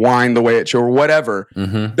wind the way it should or whatever.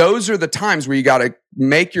 Mm-hmm. Those are the times where you got to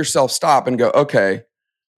make yourself stop and go, okay,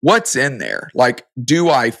 what's in there? Like, do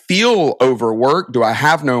I feel overworked? Do I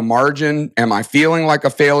have no margin? Am I feeling like a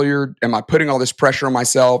failure? Am I putting all this pressure on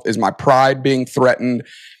myself? Is my pride being threatened?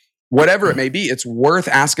 Whatever it may be, it's worth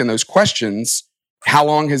asking those questions. How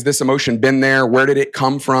long has this emotion been there? Where did it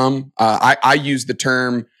come from? I use the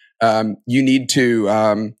term, you need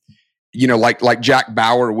to, like Jack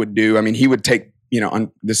Bauer would do. I mean, he would take,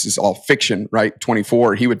 this is all fiction, right?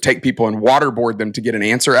 24. He would take people and waterboard them to get an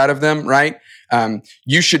answer out of them, right?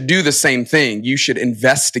 You should do the same thing. You should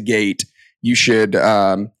investigate. You should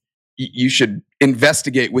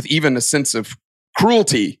investigate with even a sense of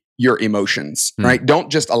cruelty your emotions, right?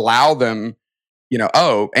 Don't just allow them,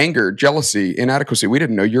 anger, jealousy, inadequacy. We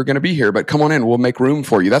didn't know you were going to be here, but come on in. We'll make room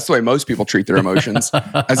for you. That's the way most people treat their emotions,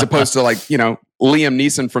 as opposed to Liam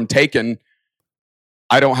Neeson from Taken.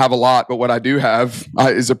 I don't have a lot, but what I do have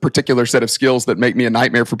is a particular set of skills that make me a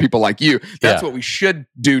nightmare for people like you. That's what we should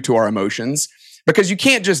do to our emotions, because you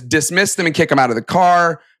can't just dismiss them and kick them out of the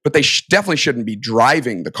car, but they definitely shouldn't be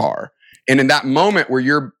driving the car. And in that moment where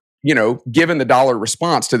you're, given the $1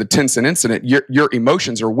 response to the 10-cent incident, your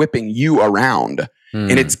emotions are whipping you around,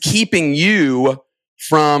 and it's keeping you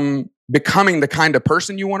from becoming the kind of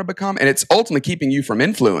person you want to become. And it's ultimately keeping you from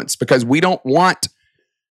influence, because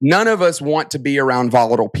none of us want to be around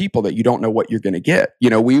volatile people that you don't know what you're going to get.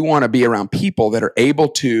 We want to be around people that are able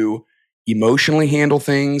to emotionally handle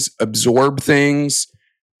things, absorb things,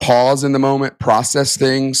 pause in the moment, process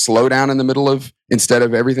things, slow down in the middle of, instead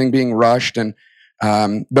of everything being rushed. And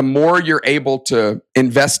the more you're able to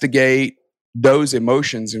investigate those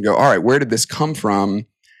emotions and go, all right, where did this come from?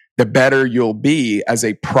 The better you'll be as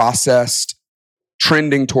a processed,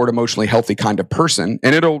 trending toward emotionally healthy kind of person.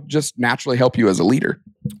 And it'll just naturally help you as a leader.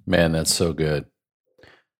 Man, that's so good.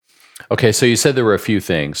 Okay, so you said there were a few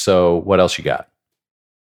things. So what else you got?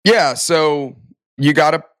 Yeah, so you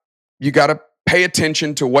gotta pay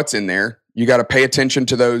attention to what's in there. You got to pay attention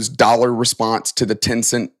to those $1 response to the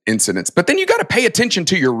 10-cent incidents. But then you got to pay attention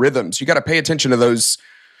to your rhythms. You got to pay attention to those,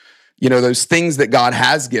 those things that God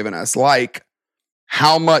has given us, like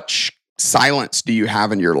how much silence do you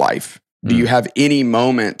have in your life? Do you have any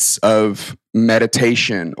moments of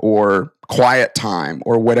meditation or quiet time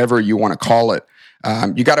or whatever you want to call it?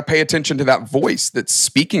 You got to pay attention to that voice that's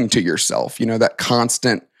speaking to yourself, that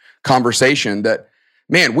constant conversation that,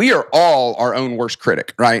 man, we are all our own worst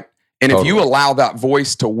critic, right? And if you allow that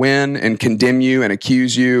voice to win and condemn you and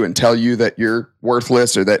accuse you and tell you that you're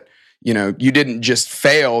worthless or that, you didn't just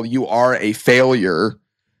fail, you are a failure,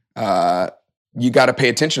 you got to pay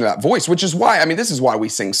attention to that voice, which is why, this is why we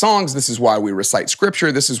sing songs. This is why we recite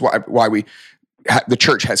scripture. This is why the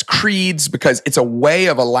church has creeds, because it's a way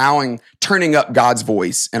of turning up God's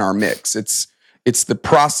voice in our mix. It's the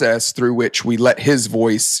process through which we let his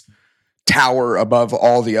voice tower above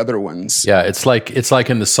all the other ones. Yeah, it's like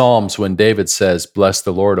in the Psalms when David says, "Bless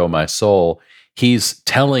the Lord, O my soul." He's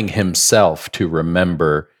telling himself to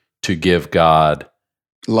remember to give God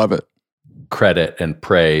love it credit and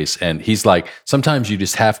praise. And he's like, sometimes you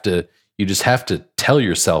just have to tell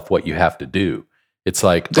yourself what you have to do. It's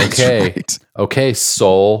like, okay,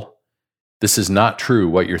 soul, this is not true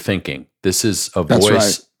what you're thinking. This is a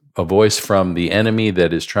voice from the enemy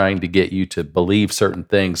that is trying to get you to believe certain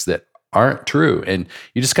things that aren't true. And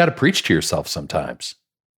you just got to preach to yourself sometimes.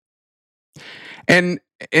 And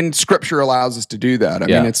scripture allows us to do that. I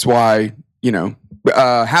mean, it's why,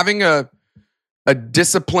 having a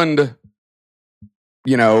disciplined,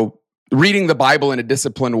 reading the Bible in a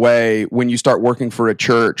disciplined way when you start working for a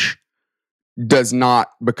church does not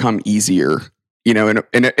become easier. In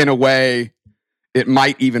a way, it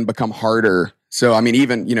might even become harder. So,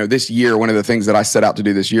 even, this year, one of the things that I set out to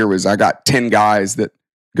do this year was I got 10 guys that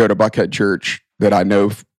go to Buckhead Church that I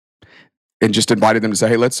know and just invited them to say,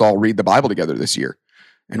 hey, let's all read the Bible together this year.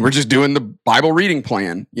 And we're just doing the Bible reading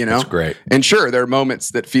plan, That's great. And sure, there are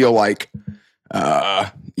moments that feel like,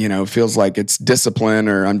 feels like it's discipline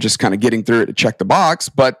or I'm just kind of getting through it to check the box,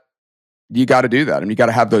 but you got to do that. And you got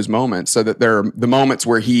to have those moments so that there are the moments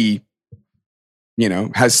where he,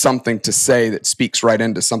 has something to say that speaks right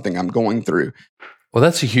into something I'm going through. Well,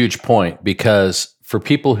 that's a huge point, because for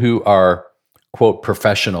people who are, quote,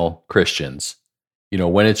 professional Christians,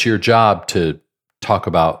 when it's your job to talk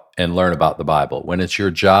about and learn about the Bible, when it's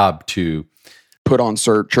your job to put on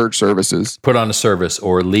church services, put on a service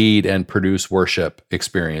or lead and produce worship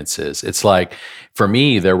experiences. It's like, for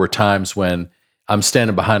me, there were times when I'm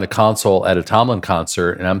standing behind a console at a Tomlin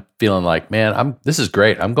concert and I'm feeling like, man, this is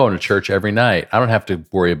great. I'm going to church every night. I don't have to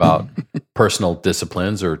worry about personal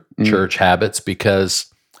disciplines or church habits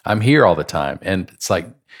because I'm here all the time. And it's like,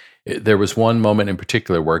 there was one moment in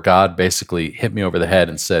particular where God basically hit me over the head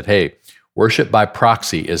and said, hey, worship by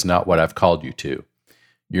proxy is not what I've called you to.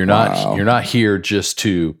 You're not here just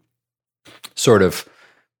to sort of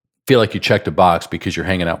feel like you checked a box because you're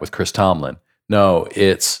hanging out with Chris Tomlin. No,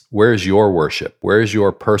 it's where's your worship? Where is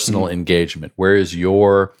your personal engagement? Where is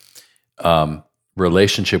your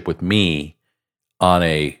relationship with me on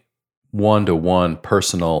a one-to-one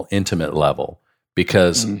personal, intimate level?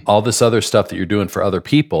 Because all this other stuff that you're doing for other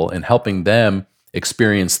people and helping them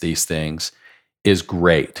experience these things is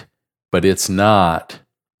great, but it's not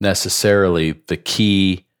necessarily the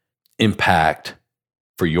key impact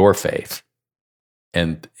for your faith.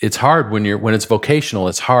 And it's hard when it's vocational,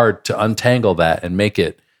 it's hard to untangle that and make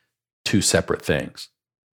it two separate things.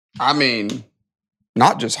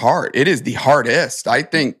 Not just hard, it is the hardest. I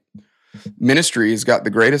think ministry has got the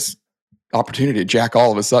greatest opportunity to jack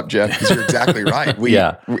all of us up, Jeff, because you're exactly right.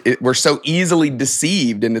 We're so easily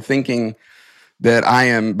deceived into thinking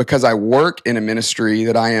that because I work in a ministry,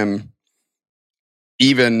 that I am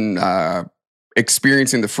even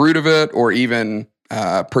experiencing the fruit of it or even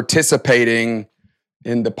participating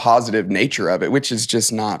in the positive nature of it, which is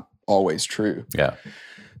just not always true. Yeah.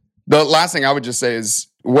 The last thing I would just say is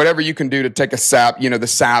whatever you can do to take the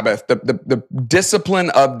Sabbath, the discipline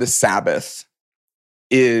of the Sabbath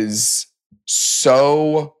is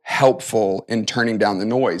so helpful in turning down the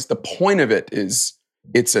noise. The point of it is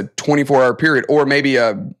it's a 24-hour period, or maybe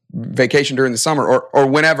a vacation during the summer, or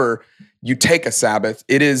whenever you take a Sabbath.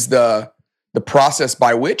 It is the process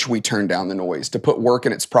by which we turn down the noise, to put work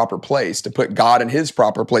in its proper place, to put God in his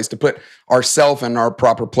proper place, to put ourselves in our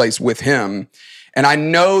proper place with him. And I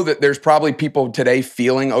know that there's probably people today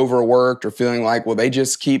feeling overworked or feeling like, well, they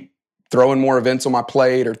just keep throwing more events on my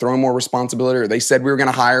plate or throwing more responsibility, or they said we were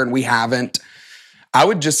going to hire and we haven't. I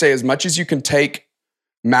would just say, as much as you can take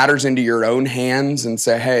matters into your own hands and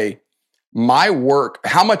say, hey, my work,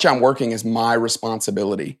 how much I'm working is my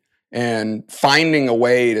responsibility, and finding a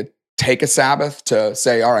way to take a Sabbath to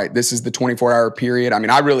say, all right, this is the 24-hour period.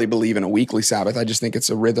 I really believe in a weekly Sabbath. I just think it's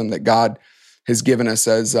a rhythm that God has given us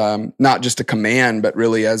as not just a command, but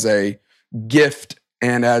really as a gift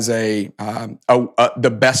and as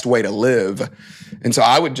the best way to live. And so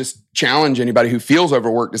I would just challenge anybody who feels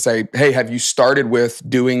overworked to say, hey, have you started with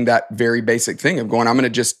doing that very basic thing of going, I'm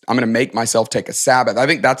going to make myself take a Sabbath. I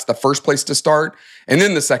think that's the first place to start. And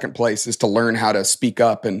then the second place is to learn how to speak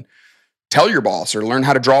up and tell your boss, or learn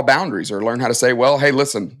how to draw boundaries, or learn how to say, well, hey,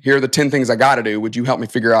 listen, here are the 10 things I got to do. Would you help me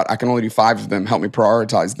figure out, I can only do 5 of them. Help me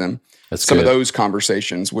prioritize them. That's some good. of those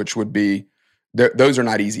conversations, which would be, those are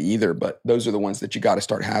not easy either, but those are the ones that you got to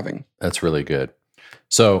start having. That's really good.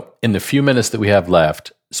 So in the few minutes that we have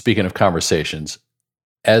left, speaking of conversations,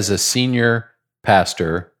 as a senior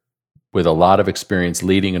pastor with a lot of experience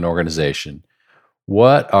leading an organization,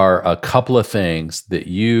 what are a couple of things that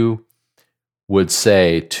you would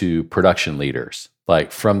say to production leaders,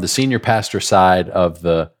 like from the senior pastor side of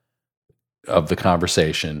the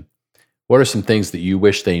conversation? What are some things that you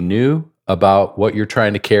wish they knew about what you're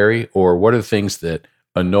trying to carry, or what are the things that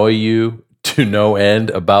annoy you to no end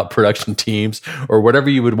about production teams, or whatever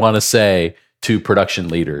you would want to say to production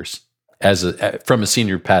leaders from a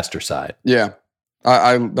senior pastor side? Yeah,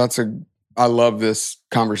 I love this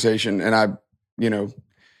conversation, and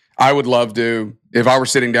I would love to, if I were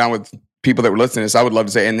sitting down with people that were listening to this, I would love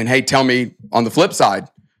to say, and then, hey, tell me on the flip side,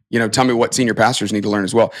 tell me what senior pastors need to learn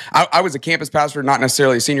as well. I was a campus pastor, not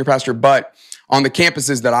necessarily a senior pastor, but on the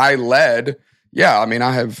campuses that I led,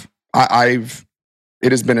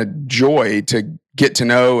 it has been a joy to get to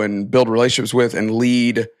know and build relationships with and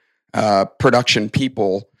lead production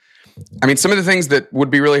people. I mean, some of the things that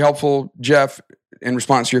would be really helpful, Jeff, in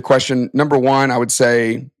response to your question, number one, I would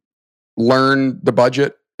say learn the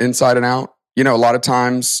budget inside and out. A lot of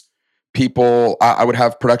times I would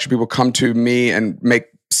have production people come to me and make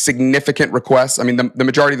significant requests. I mean, the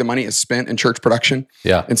majority of the money is spent in church production.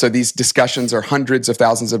 Yeah. And so these discussions are hundreds of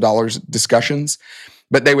thousands of dollars discussions,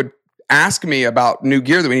 but they would ask me about new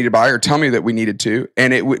gear that we need to buy, or tell me that we needed to.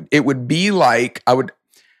 And it would be like,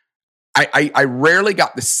 I rarely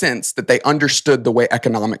got the sense that they understood the way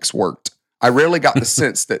economics worked. I rarely got the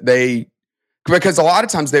sense that because a lot of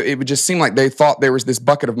times it would just seem like they thought there was this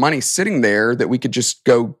bucket of money sitting there that we could just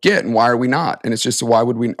go get, and why are we not? And it's just, why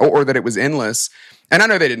would we, or that it was endless. And I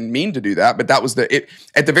know they didn't mean to do that, but that was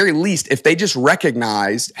at the very least, if they just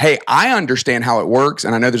recognized, hey, I understand how it works,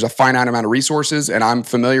 and I know there's a finite amount of resources, and I'm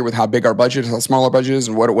familiar with how big our budget is, how small our budget is,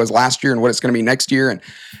 and what it was last year and what it's going to be next year.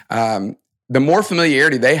 And the more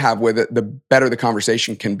familiarity they have with it, the better the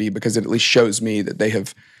conversation can be, because it at least shows me that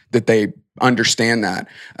they understand that.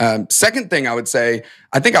 Second thing I would say,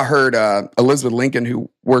 I think I heard Elizabeth Lincoln, who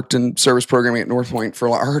worked in service programming at North Point for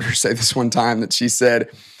a lot, I heard her say this one time, that she said,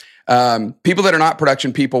 people that are not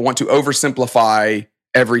production people want to oversimplify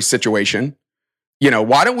every situation.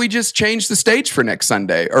 Why don't we just change the stage for next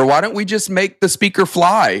Sunday? Or why don't we just make the speaker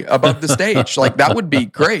fly above the stage? Like, that would be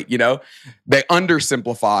great. They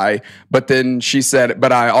undersimplify. But then she said,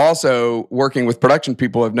 but I also, working with production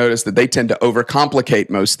people, have noticed that they tend to overcomplicate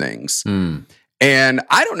most things. And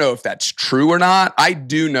I don't know if that's true or not. I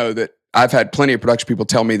do know that I've had plenty of production people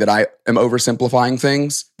tell me that I am oversimplifying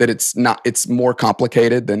things, that it's more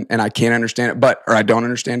complicated and I can't understand it, or I don't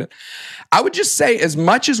understand it. I would just say, as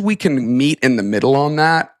much as we can meet in the middle on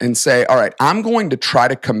that and say, all right, I'm going to try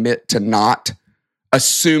to commit to not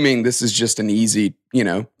assuming this is just an easy,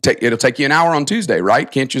 it'll take you an hour on Tuesday, right?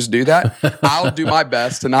 Can't you just do that? I'll do my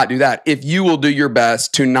best to not do that. If you will do your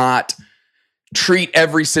best to not treat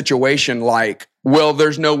every situation like, well,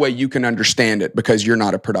 there's no way you can understand it because you're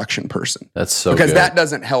not a production person. That's so because good. That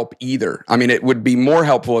doesn't help either. I mean, it would be more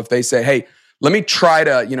helpful if they say, hey, let me try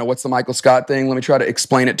to, what's the Michael Scott thing? Let me try to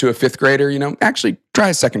explain it to a fifth grader, actually try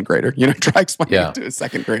a second grader, try explaining it to a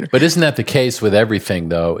second grader. But isn't that the case with everything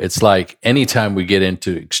though? It's like anytime we get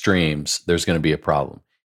into extremes, there's going to be a problem.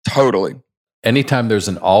 Totally. Anytime there's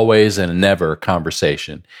an always and a never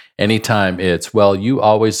conversation, anytime it's, well, you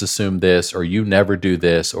always assume this, or you never do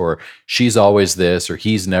this, or she's always this, or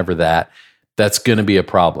he's never that, that's going to be a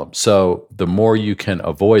problem. So the more you can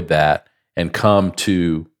avoid that and come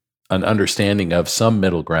to an understanding of some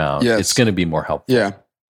middle ground, it's going to be more helpful. Yeah,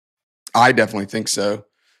 I definitely think so.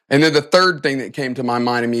 And then the third thing that came to my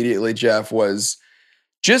mind immediately, Jeff, was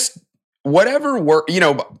just whatever work,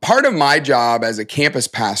 part of my job as a campus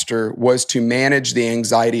pastor was to manage the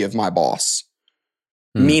anxiety of my boss.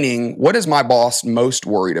 Meaning, what is my boss most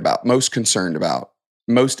worried about, most concerned about,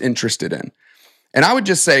 most interested in? And I would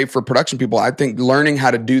just say, for production people, I think learning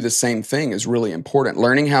how to do the same thing is really important.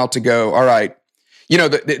 Learning how to go, all right,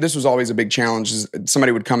 this was always a big challenge.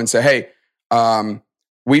 Somebody would come and say, hey,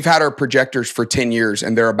 we've had our projectors for 10 years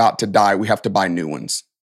and they're about to die. We have to buy new ones.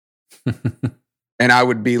 And I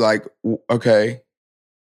would be like, okay,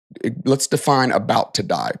 let's define about to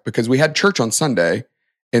die, because we had church on Sunday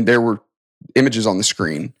and there were images on the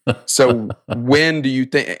screen. So when do you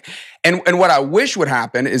think, and what I wish would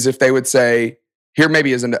happen is if they would say, here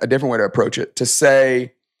maybe is a different way to approach it, to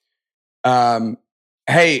say,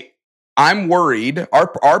 hey, I'm worried.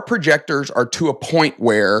 Our projectors are to a point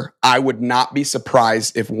where I would not be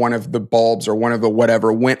surprised if one of the bulbs or one of the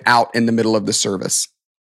whatever went out in the middle of the service.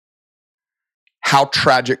 How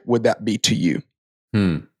tragic would that be to you?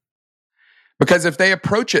 Because if they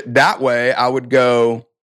approach it that way, I would go,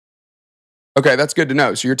 okay, that's good to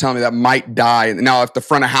know. So you're telling me that might die. Now, if the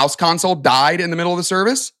front of house console died in the middle of the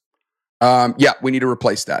service, yeah, we need to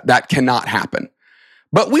replace that. That cannot happen.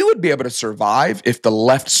 But we would be able to survive if the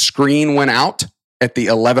left screen went out at the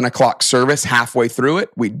 11 o'clock service halfway through it.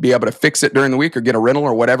 We'd be able to fix it during the week or get a rental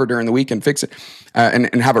or whatever during the week and fix it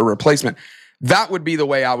and have a replacement. That would be the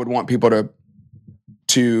way I would want people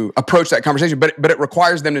to approach that conversation. But it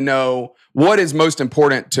requires them to know what is most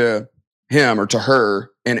important to him or to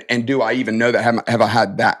her. And do I even know that? Have I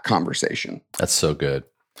had that conversation? That's so good.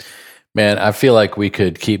 Man, I feel like we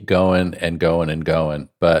could keep going and going and going.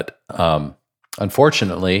 But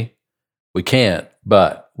unfortunately, we can't.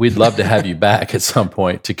 But we'd love to have you back at some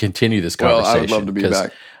point to continue this conversation. Well, I would love to be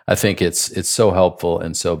back. I think it's so helpful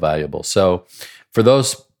and so valuable. So for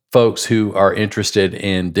those folks who are interested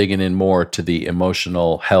in digging in more to the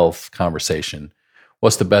emotional health conversation,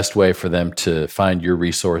 what's the best way for them to find your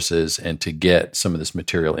resources and to get some of this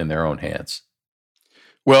material in their own hands?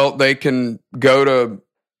 Well, they can go to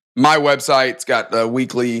my website. It's got a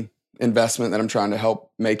weekly investment that I'm trying to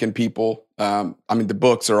help making people. The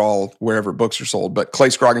books are all wherever books are sold, but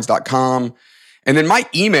clayscroggins.com. And then my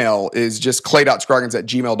email is just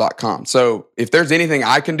clay.scroggins@gmail.com. So if there's anything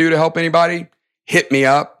I can do to help anybody, hit me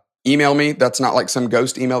up, email me. That's not like some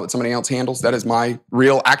ghost email that somebody else handles. That is my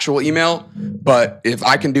real actual email. But if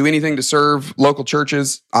I can do anything to serve local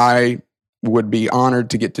churches, I would be honored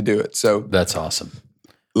to get to do it. So that's awesome.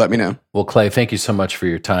 Let me know. Well, Clay, thank you so much for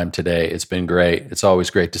your time today. It's been great. It's always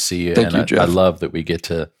great to see you. Thank you, Jeff. I love that we get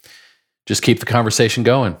to just keep the conversation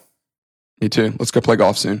going. Me too. Let's go play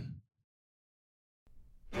golf soon.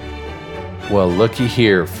 Well, looky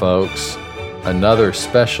here, folks. Another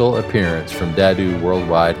special appearance from Dadu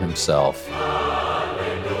Worldwide himself.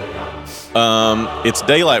 It's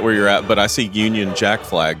daylight where you're at, but I see Union Jack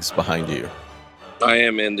flags behind you. I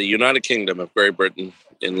am in the United Kingdom of Great Britain,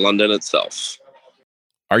 in London itself.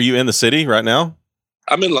 Are you in the city right now?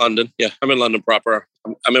 I'm in London. Yeah, I'm in London proper.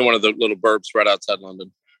 I'm in one of the little burbs right outside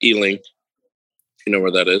London, Ealing. If you know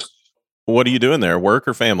where that is. What are you doing there? Work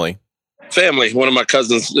or family? Family. One of my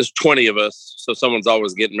cousins. There's 20 of us, so someone's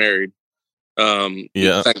always getting married.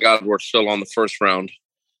 Yeah. Thank God we're still on the first round.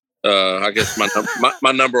 I guess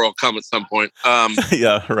my number will come at some point.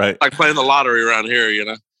 Yeah, right. Like playing the lottery around here, you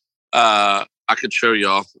know. I could show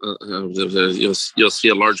y'all. You'll see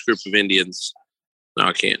a large group of Indians. No,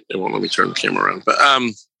 I can't. It won't let me turn the camera around. But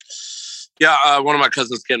one of my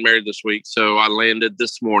cousins getting married this week, so I landed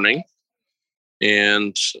this morning,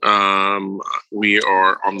 and we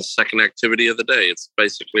are on the second activity of the day. It's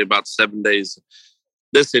basically about 7 days.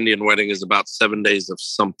 This Indian wedding is about 7 days of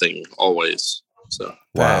something always. So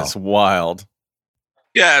that's wild.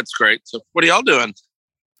 Yeah, it's great. So what are y'all doing?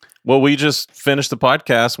 Well, we just finished the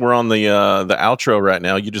podcast. We're on the outro right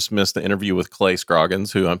now. You just missed the interview with Clay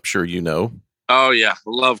Scroggins, who I'm sure you know. Oh yeah,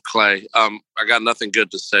 love Clay. I got nothing good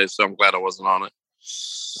to say, so I'm glad I wasn't on it.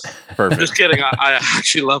 Perfect. Just kidding. I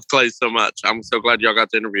actually love Clay so much. I'm so glad y'all got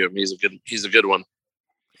to interview him. He's a good one.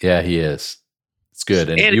 Yeah, he is. It's good,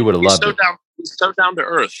 and you would have loved it. He's so down to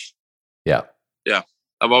earth. Yeah. Yeah.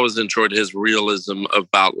 I've always enjoyed his realism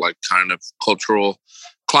about like kind of cultural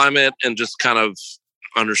climate and just kind of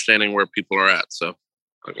understanding where people are at. So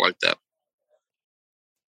I like that.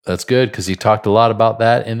 That's good because he talked a lot about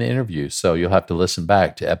that in the interview. So you'll have to listen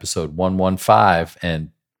back to episode 115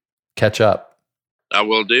 and catch up. I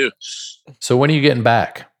will do. So when are you getting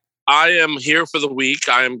back? I am here for the week.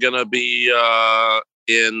 I am going to be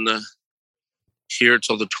in here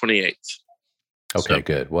till the 28th. Okay, so,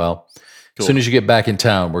 good. Well, cool. As soon as you get back in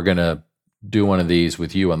town, we're going to do one of these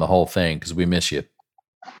with you on the whole thing because we miss you.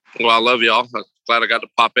 Well, I love y'all. I'm glad I got to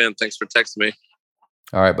pop in. Thanks for texting me.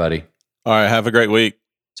 All right, buddy. All right. Have a great week.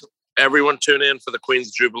 Everyone tune in for the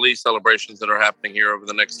Queen's Jubilee celebrations that are happening here over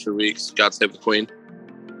the next 2 weeks. God save the Queen.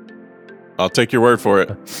 I'll take your word for it.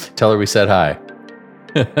 Tell her we said hi.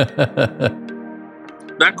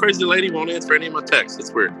 That crazy lady won't answer any of my texts.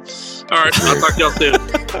 It's weird. All right. I'll talk to y'all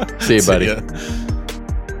soon. See you, buddy. See ya.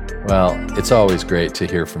 Well, it's always great to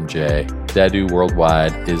hear from Jay. Dadu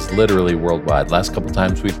Worldwide is literally worldwide. Last couple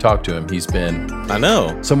times we've talked to him, he's been I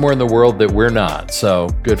know somewhere in the world that we're not. So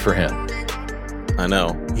good for him. I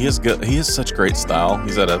know. He is good. He has such great style.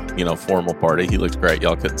 He's at a formal party. He looks great.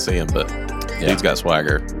 Y'all couldn't see him, but dude's got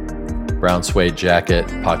swagger. Brown suede jacket,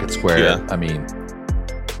 pocket square. Yeah. I mean,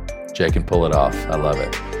 Jay can pull it off. I love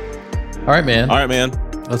it. All right, man.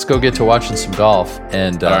 Let's go get to watching some golf.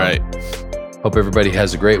 And all right. Hope everybody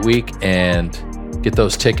has a great week, and get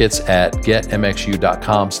those tickets at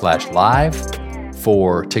getmxu.com/live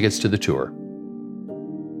for tickets to the tour.